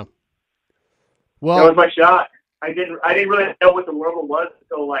yeah. Well, that was my shot. I didn't really know what the Warble was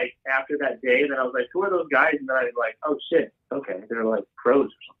until like after that day. And then I was like, who are those guys? And then I was like, oh shit, okay, they're like pros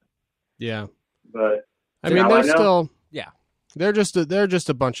or something. Yeah. But I mean, they're still they're just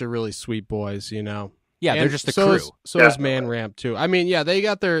a bunch of really sweet boys, you know. Yeah, and they're just a crew. Is Man Ramp too. I mean, yeah, they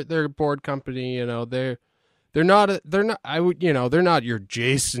got their board company, you know. They're not your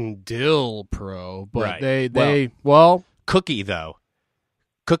Jason Dill pro, but right. Cookie Dough.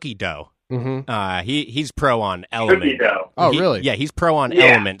 Mm-hmm. He's pro on Element. Cookie Dough. Oh, really? Yeah, he's pro on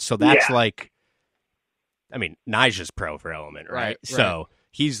Element, so that's like, I mean, Nigel's pro for Element, right? So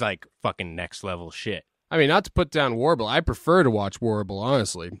he's like fucking next level shit. I mean, not to put down Warble, I prefer to watch Warble,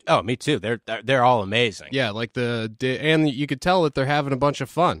 honestly. Oh, me too. They're all amazing. Yeah, like and you could tell that they're having a bunch of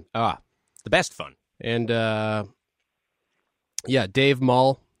fun. The best fun. And Dave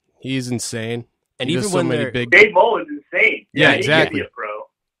Mull, he's insane. And he even when Dave Mull is insane. Yeah, exactly. He could be a pro.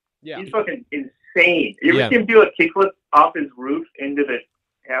 Yeah, he's fucking insane. You ever see him do a kickflip off his roof into the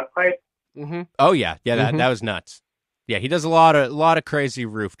half pipe? Mm-hmm. Oh yeah, that was nuts. Yeah, he does a lot of crazy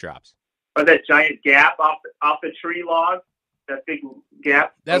roof drops. Or that giant gap off the tree log, that big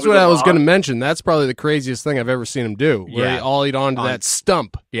gap. That's what I was going to mention. That's probably the craziest thing I've ever seen him do, where Yeah. he ollied onto that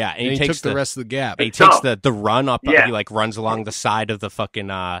stump. Yeah, And he takes took the rest of the gap. He takes the run up. Yeah. He like runs along the side of the fucking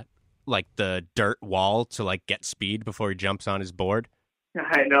like the dirt wall to like get speed before he jumps on his board.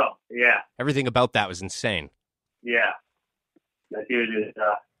 I know. Yeah. Everything about that was insane. Yeah. That dude is,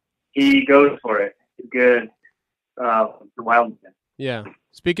 he goes for it. He's good. The wild man. Yeah.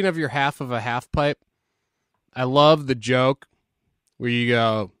 Speaking of your half of a half pipe, I love the joke where you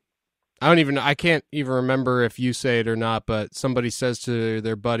go, I can't even remember if you say it or not, but somebody says to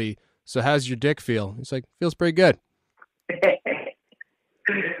their buddy, "So how's your dick feel?" He's like, "Feels pretty good."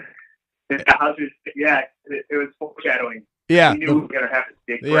 Yeah, it was foreshadowing. Yeah. He knew he was going to have his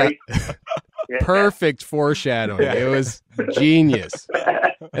dick break. Yeah. Perfect foreshadowing. It was genius.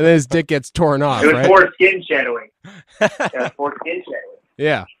 And then his dick gets torn off, It was right? foreskin shadowing. Yeah, foreskin shadowing.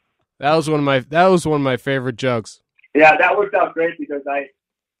 Yeah. That was one of my favorite jokes. Yeah, that worked out great because I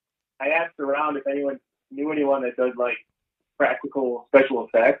asked around if anyone knew anyone that does like practical special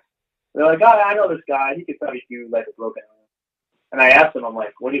effects. They're like, "Oh, I know this guy. He could probably do like a broken arm." And I asked him, I'm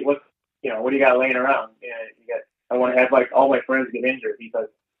like, "What do you got laying around?" Yeah, I want to have like all my friends get injured because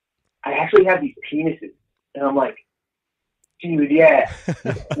I actually have these penises, and I'm like, "Dude, yeah,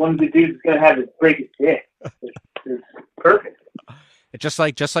 one of the dudes is gonna have to break his dick." It's perfect. It's just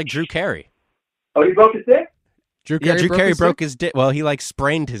like Drew Carey. Oh, he broke his dick? Drew Drew Carey broke dick? his dick. Well, he like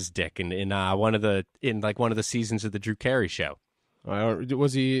sprained his dick in one of the seasons of the Drew Carey show.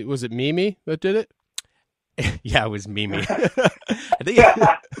 Was it Mimi that did it? Yeah, it was Mimi. I think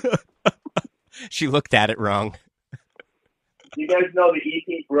she looked at it wrong. You guys know the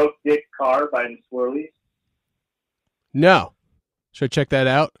EP Broke Dick Car by the Swirlies? No. Should I check that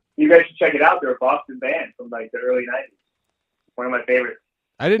out? You guys should check it out. They're a Boston band from like the early 90s. One of my favorites.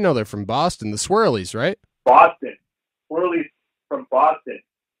 I didn't know they're from Boston. The Swirlies, right? Boston. Swirlies from Boston.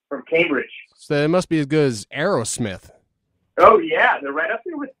 From Cambridge. So they must be as good as Aerosmith. Oh, yeah. They're right up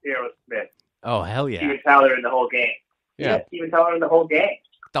there with Aerosmith. Oh, hell yeah. Steven Tyler and the whole gang. Yeah. Steven Tyler and the whole gang.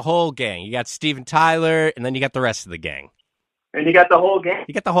 The whole gang. You got Steven Tyler, and then you got the rest of the gang. And you got the whole gang.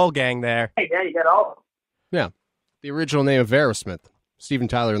 You got the whole gang there. Hey, yeah, you got all of them. Yeah. The original name of Aerosmith. Steven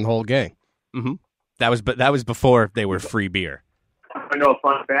Tyler and the whole gang. Mm-hmm. That was before they were free beer. I know a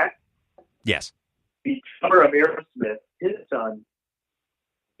fun fact. Yes. The drummer of Aerosmith, his son,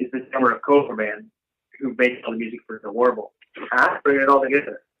 is the drummer of Cobra Man, who made all the music for the Warble. Bring it all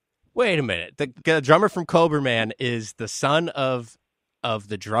together. Wait a minute. The drummer from Cobra Man is the son of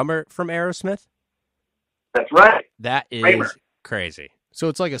the drummer from Aerosmith? That's right. That is Kramer. crazy. So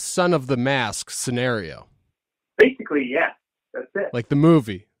it's like a Son of the Mask scenario. Basically, yeah. That's it. Like the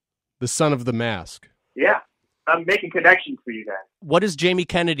movie, The Son of the Mask. Yeah. I'm making connections for you guys. What does Jamie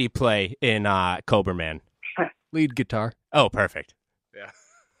Kennedy play in Cobra Man? Lead guitar. Oh, perfect. Yeah.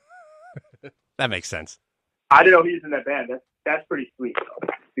 That makes sense. I didn't know he was in that band. That's pretty sweet.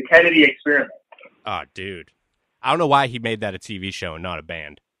 The Kennedy Experiment. Oh, dude. I don't know why he made that a TV show and not a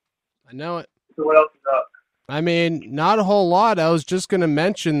band. I know it. So what else is up? I mean, not a whole lot. I was just going to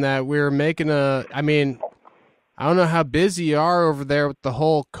mention that we're making I don't know how busy you are over there with the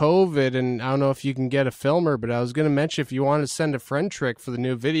whole COVID, and I don't know if you can get a filmer, but I was going to mention if you want to send a friend trick for the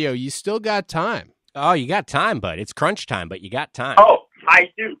new video, you still got time. Oh, you got time, bud. It's crunch time, but you got time. Oh, I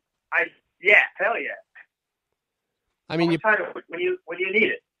do. Yeah, hell yeah. I mean, when you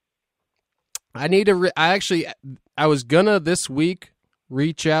need it. I need to. I was gonna this week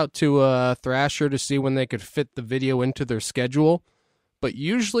reach out to Thrasher to see when they could fit the video into their schedule, but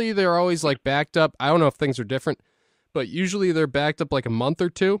usually they're always like backed up. I don't know if things are different, but usually they're backed up like a month or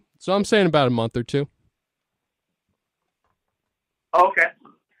two. So I'm saying about a month or two. Okay.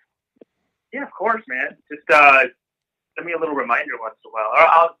 Yeah, of course, man. Just send me a little reminder once in a while.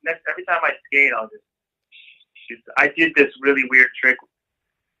 Or every time I skate, I'll just shoot. I did this really weird trick,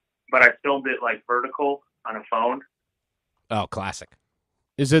 but I filmed it like vertical on a phone. Oh, classic.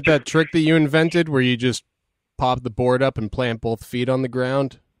 Is it that trick that you invented where you just pop the board up and plant both feet on the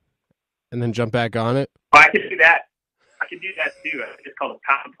ground and then jump back on it? Oh, I can do that. I can do that too. It's called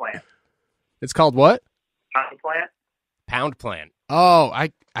a pound plant. It's called what? Pound plant? Pound plant. Oh,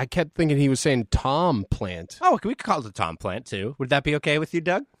 I kept thinking he was saying Tom plant. Oh, we could call it a Tom plant too. Would that be okay with you,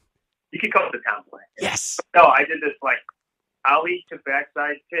 Doug? You can call it a pound plant. Yes. No, I did this like ollie to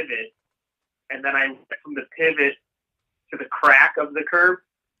backside pivot, and then I went from the pivot to the crack of the curve,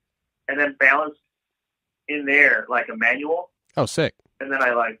 and then balanced in there like a manual, Oh, sick. and then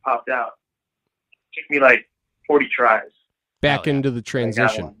I like popped out. It took me like 40 tries. Back Oh, yeah. into the I got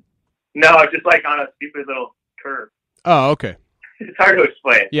transition. one. No, just like on a stupid little curve. Oh, okay. It's hard to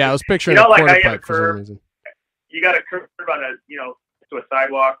explain. Yeah, I was picturing You know, a like quarter I have a pipe for some curve. reason. You got a curve on a, to a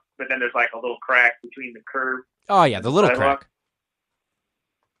sidewalk, but then there's like a little crack between the curve. Oh yeah, the little sidewalk. crack.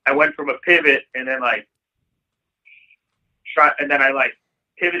 I went from a pivot and then I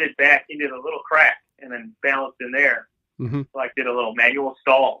pivoted back into the little crack and then balanced in there. Mm-hmm. Like did a little manual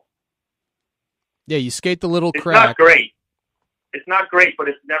stall. Yeah, you skate the little It's crack. not great. It's not great, but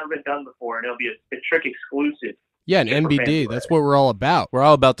it's never been done before, and it'll be a trick exclusive. Yeah, an Just for NBD. Fancy That's Lad. what we're all about. We're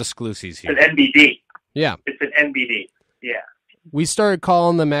all about the exclusives It's here. an NBD. Yeah. It's an NBD. Yeah. We started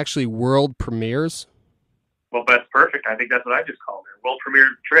calling them actually world premieres. Well, that's perfect. I think that's what I just called it. World premiere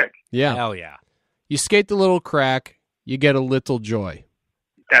trick. Yeah. Hell yeah. You skate the little crack, you get a little joy.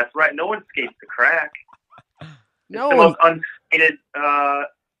 That's right. No one skates the crack. No the one, most unskated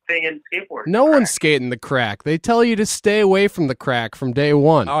thing in skateboarding. no Crack. one's skating the crack. They tell you to stay away from the crack from day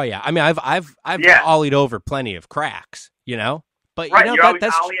one. Oh yeah. I mean, I've Yeah. ollied over plenty of cracks, But Right, you know you're always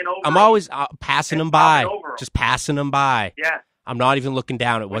that's ollieing over I'm them. always passing And them by, bobbing over 'em. just passing them by. Yeah. I'm not even looking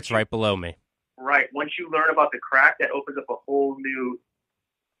down at what's right below me. Right. Once you learn about the crack, that opens up a whole new.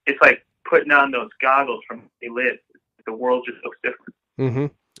 It's like putting on those goggles from They Live. The world just looks different.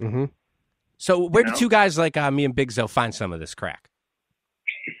 Mm-hmm. Mm-hmm. So where did know? two guys like me and Bigzo find some of this crack?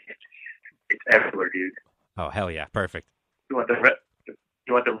 It's everywhere, dude. Oh hell yeah, perfect. You want the red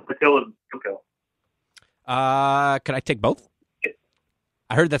pill or the blue pill? Could I take both?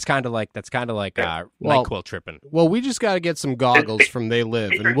 I heard that's kind of like Well- NyQuil tripping. Well, we just got to get some goggles from They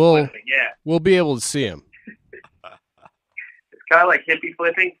Live, Matrix and we'll flipping, yeah. we'll be able to see them. It's kind of like hippie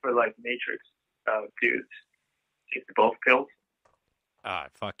flipping for like Matrix dudes. Take the both pills, Ah,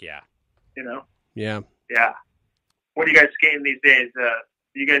 fuck yeah. Yeah. Yeah. What are you guys skating these days?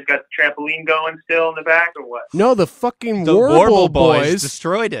 You guys got the trampoline going still in the back or what? No, the fucking The Warble boys boys.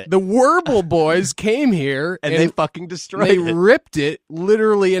 destroyed it, The Warble boys came here and they fucking destroyed they it. ripped it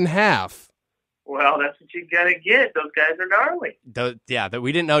literally in half. Well, that's what you gotta get. Those guys are gnarly.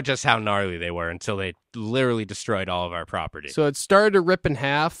 We didn't know just how gnarly they were until they literally destroyed all of our property. So it started to rip in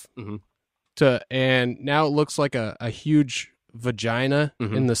half, Mhm. and now it looks like a huge vagina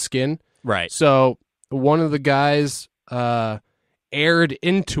Mhm. in the skin. Right. So one of the guys aired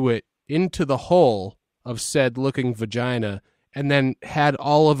into the hole of said looking vagina, and then had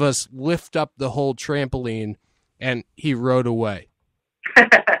all of us lift up the whole trampoline, and he rode away.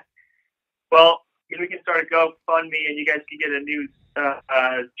 Well, we can start a GoFundMe, and you guys can get a new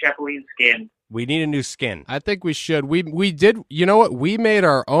trampoline skin. We need a new skin. I think we should. We did. You know what? We made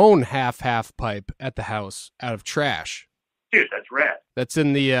our own half pipe at the house out of trash. Dude, that's rad. That's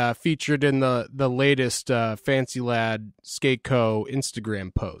in the featured in the latest Fancy Lad Skate Co.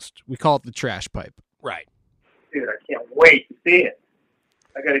 Instagram post. We call it the trash pipe. Right. Dude, I can't wait to see it.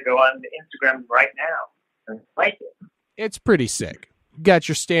 I gotta go on the Instagram right now and like it. It's pretty sick. You got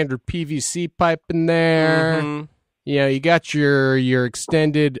your standard PVC pipe in there. Mhm. You know, you got your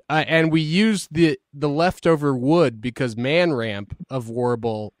extended, and we used the leftover wood because Man Ramp of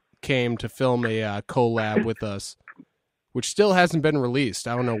Warble came to film a collab with us, which still hasn't been released.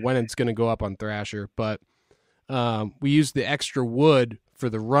 I don't know when it's going to go up on Thrasher, but we used the extra wood for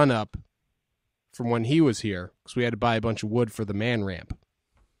the run-up from when he was here, because we had to buy a bunch of wood for the Man Ramp.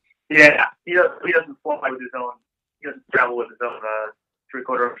 Yeah, he doesn't fly with his own. He doesn't travel with his own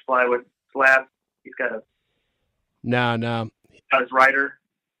 3/4 inch plywood slab. He's got No. his rider.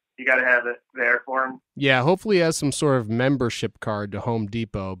 You got to have it there for him. Yeah, hopefully he has some sort of membership card to Home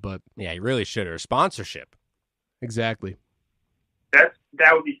Depot, but Yeah, you really should, or a sponsorship. exactly.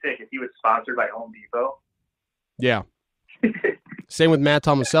 That would be sick if he was sponsored by Home Depot. Yeah. Same with Matt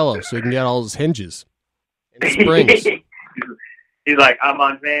Tomasello, so he can get all his hinges and springs. He's like, I'm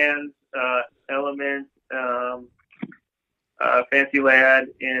on Vans, Element, Fancy Lad,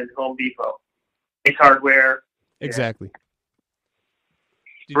 and Home Depot. Ace Hardware, Exactly.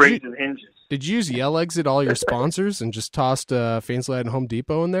 springs, and hinges. Did you use Yell Exit all your sponsors and just tossed Fancy Lad and Home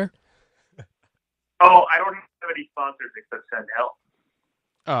Depot in there? Oh, I don't have any sponsors except Sendell.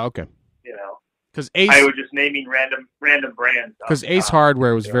 Oh, okay. You know, Because I was just naming random brands. Ace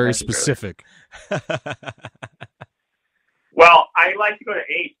Hardware was yeah, very that's true. specific. Well, I like to go to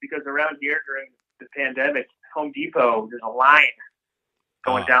Ace because around here during the pandemic, Home Depot, there's a line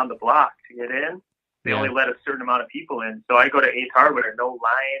going down the block to get in. They Yeah. only let a certain amount of people in. So I go to Ace Hardware, no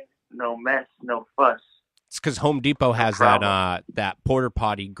line, no mess, no fuss. It's because Home Depot has that porter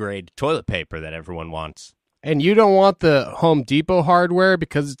potty grade toilet paper that everyone wants. And you don't want the Home Depot hardware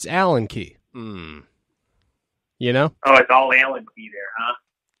because it's Allen key. Mm. You know? Oh, it's all Allen key there, huh?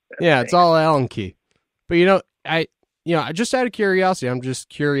 Yeah, it's all Allen key. But you know, just out of curiosity, I'm just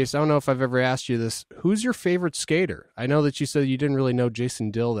curious. I don't know if I've ever asked you this. Who's your favorite skater? I know that you said you didn't really know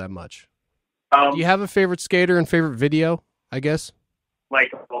Jason Dill that much. Do you have a favorite skater and favorite video, I guess?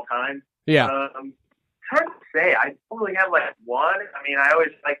 Like of all time? Yeah. It's hard to say. I don't really have like one. I mean, I always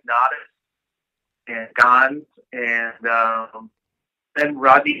like Nodis and Gons and then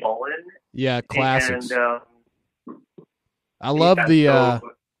Rodney Mullen. Yeah, classics. And I love the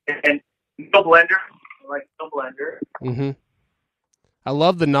and Bill Blender. I like Bill Blender. Mm-hmm. I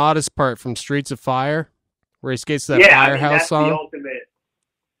love the Nodis part from Streets of Fire, where he skates that Firehouse that's song. The ultimate.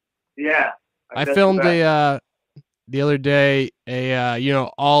 Yeah. I filmed the other day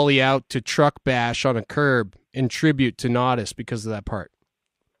ollie out to truck bash on a curb in tribute to Nodis because of that part.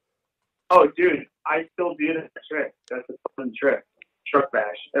 Oh, dude, I still do that trick. That's a fun trick. Truck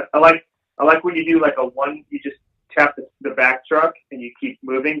bash. I like when you do like a one. You just tap the back truck and you keep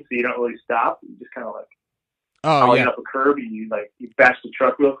moving, so you don't really stop. You just kind of like up a curb. And you bash the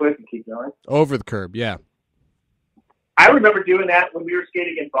truck real quick and keep going over the curb. Yeah. I remember doing that when we were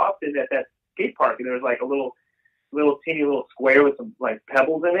skating in Boston at that skate park, and there was like a little teeny square with some like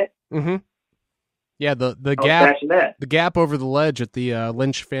pebbles in it. Mm-hmm. Yeah, the gap over the ledge at the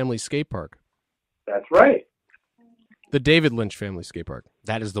Lynch family skate park. That's right. The David Lynch family skate park.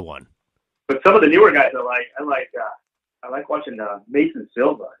 That is the one. But some of the newer guys I like watching Mason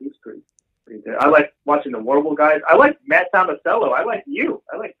Silva. He's pretty good. I like watching the Warble guys. I like Matt Tomasello. I like you.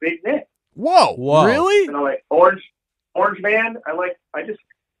 I like Big Nick. Whoa. Really? And I like Orange Man.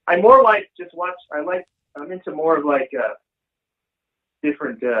 I'm more like just watch. I'm into more of like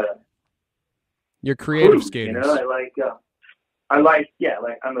different. Your creative crews, skaters. You know, I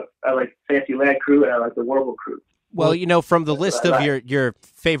like Fancy Lad crew and I like the Warble crew. Well, from the list of your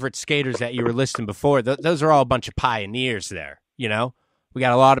favorite skaters that you were listing before, those are all a bunch of pioneers there. We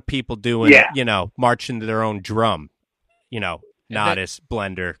got a lot of people doing, marching to their own drum. Nodis,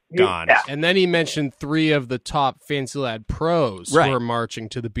 Blender, Gons. Yeah. And then he mentioned 3 of the top Fancy Lad pros Right. who are marching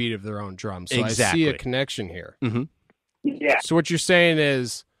to the beat of their own drum. So Exactly. I see a connection here. Mm-hmm. Yeah. So what you're saying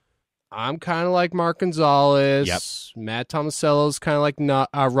is, I'm kind of like Mark Gonzalez. Yep. Matt Tomasello's kind of like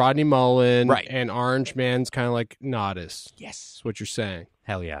Rodney Mullen. Right. And Orange Man's kind of like Nodis. Yes. That's what you're saying.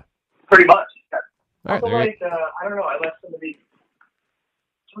 Hell yeah. Pretty much. Yeah. All right, Also, there you- I don't know. I left some of these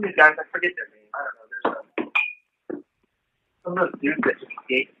guys. I forget their name. I don't know. There's some of those dudes that just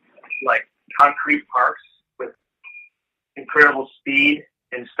skate like concrete parks with incredible speed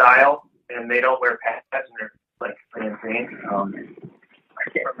and style, and they don't wear pads, and they're like insane. I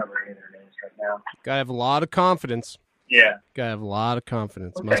can't remember any of their names right now. Gotta have a lot of confidence. Yeah. Gotta have a lot of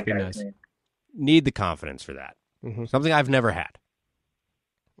confidence. What's Must that be guy's nice. name? Need the confidence for that. Mm-hmm. Something I've never had.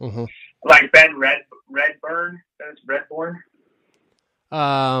 Mm-hmm. Like Ben Redburn. That's Redborn.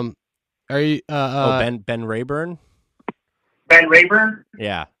 Are you Ben Rayburn? Ben Rayburn.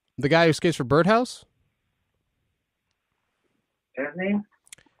 Yeah. the guy who skates for Birdhouse? Is that his name?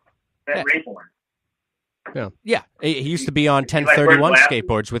 Ben Rayborn. Yeah. He used to be on Is he like 1031 wearing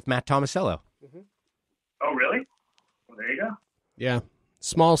skateboards with Matt Tomasello. Oh, really? Well, there you go. Yeah.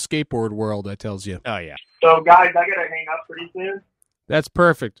 Small skateboard world, that tells you. Oh, yeah. So, guys, I got to hang up pretty soon. That's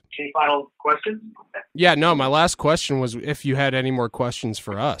perfect. Any final questions? Yeah, no, my last question was if you had any more questions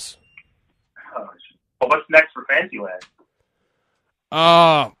for us. Oh, well, what's next for Fantasyland?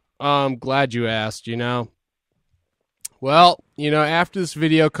 Oh, I'm glad you asked, Well, after this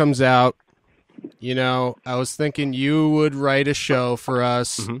video comes out, I was thinking you would write a show for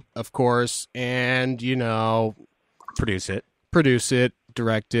us, of course, and, Produce it,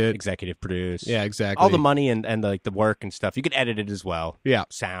 direct it. executive produce. Yeah, exactly. All the money and like the work and stuff. You could edit it as well. Yeah.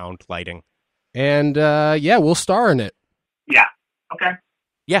 Sound, lighting. And, we'll star in it. Yeah. Okay.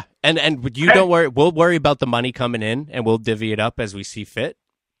 Yeah. And you don't worry. We'll worry about the money coming in and we'll divvy it up as we see fit.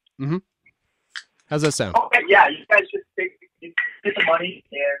 Mm-hmm. How's that sound? Okay, yeah, you guys just get the money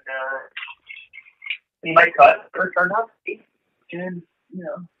and you might cut or turn out. And,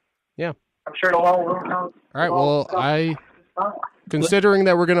 Yeah. I'm sure it'll all work out. All right, well, considering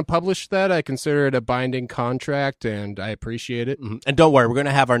that we're going to publish that, I consider it a binding contract, and I appreciate it. Mm-hmm. And don't worry, we're going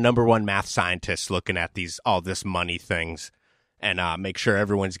to have our number one math scientist looking at all this money things and make sure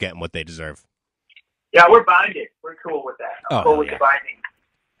everyone's getting what they deserve. Yeah, we're binded. We're cool with that. I'm cool with the binding.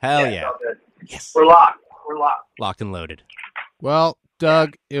 Hell It's yeah. all good. Yes. We're locked. We're locked. Locked and loaded. Well,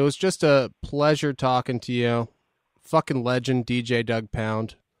 Doug, it was just a pleasure talking to you. Fucking legend, DJ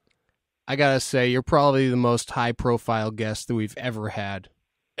Douggpound. I gotta say, you're probably the most high-profile guest that we've ever had.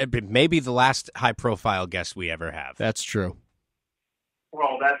 Maybe the last high-profile guest we ever have. That's true.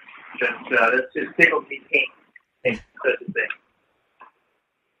 Well, that's just tickles me pink. Such a thing.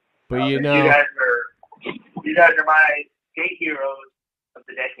 But You guys You guys are my skate heroes of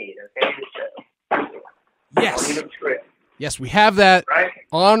the decade. Okay, Yes. Yes, we have that right?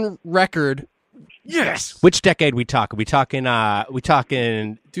 on record. Yes. Which decade we talking? We talking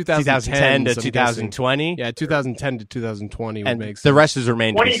 2010 to 2020? Yeah, 2010 to 2020 would And make sense. the rest is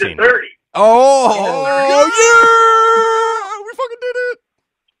remained to 20 be to seen. 30. Oh, yeah! We fucking did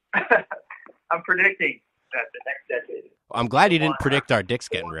it! I'm predicting that the next decade. I'm glad you didn't predict our dicks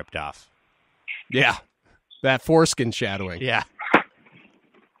getting ripped off. Yeah. That foreskin shadowing. Yeah.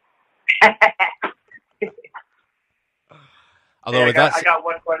 Although with us, I got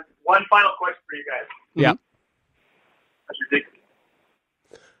one question. One final question for you guys. Yeah. That's ridiculous.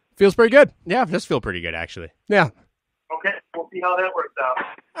 Feels pretty good. yeah, it does feel pretty good, actually. Yeah. Okay, we'll see how that works out.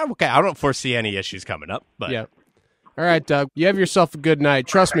 I'm okay. I don't foresee any issues coming up, but Yeah. All right, Doug. You have yourself a good night.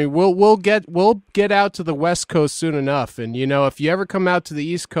 Trust me, we'll get out to the West Coast soon enough. And you know, if you ever come out to the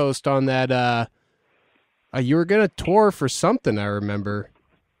East Coast on that you were gonna tour for something, I remember.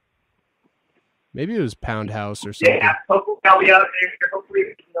 Maybe it was Pound House or something. Yeah, hopefully I'll be out there. Hopefully,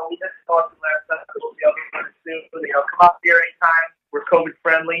 we just talked last time. We'll be out there soon. Come out here anytime. We're COVID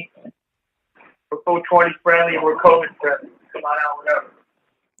friendly. We're 420 friendly, and we're COVID friendly. Come on out whenever.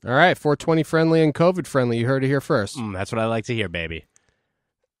 All right, 420 friendly and COVID friendly. You heard it here first. that's what I like to hear, baby.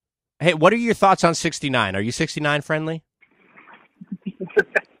 Hey, what are your thoughts on 69? Are you 69 friendly?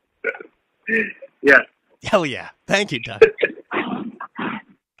 Yes. Hell yeah. Thank you, Doug.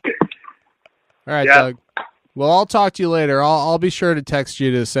 All right, Yeah. Doug. Well, I'll talk to you later. I'll be sure to text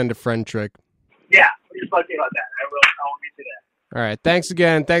you to send a friend trick. Yeah, just lucky about that. I will get to that. All right. Thanks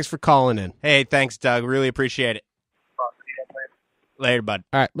again. Thanks for calling in. Hey, thanks, Doug. Really appreciate it. Later, bud.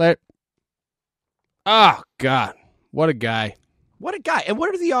 All right. Later. Oh, God. What a guy. What a guy. And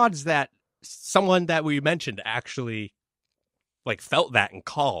what are the odds that someone that we mentioned actually felt that and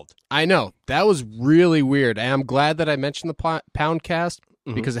called? I know. That was really weird. And I'm glad that I mentioned the Poundcast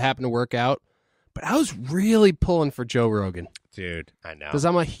because it happened to work out. But I was really pulling for Joe Rogan. Dude, I know. Because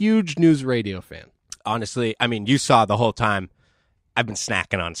I'm a huge news radio fan. Honestly, I mean, you saw the whole time I've been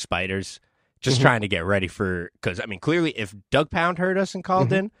snacking on spiders, just trying to get ready for, because, I mean, clearly if Douggpound heard us and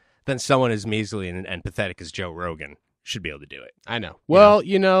called in, then someone as measly and pathetic as Joe Rogan should be able to do it. I know. Well,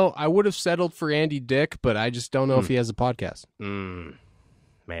 you know, I would have settled for Andy Dick, but I just don't know if he has a podcast. Man,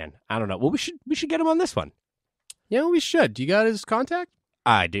 I don't know. Well, we should get him on this one. Yeah, we should. Do you got his contact?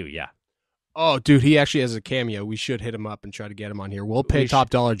 I do, yeah. Oh, dude, he actually has a cameo. We should hit him up and try to get him on here. We'll pay top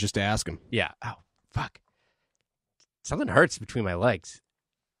dollar just to ask him. Yeah. Oh, fuck. Something hurts between my legs.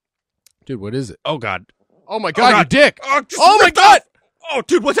 Dude, what is it? Oh, God. Oh, my God, your dick. Oh my God. Oh,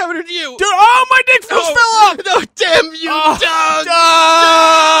 dude, what's happening to you? Dude, oh, my dick fell off. No, damn you,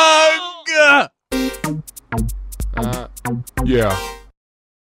 Doug. Yeah.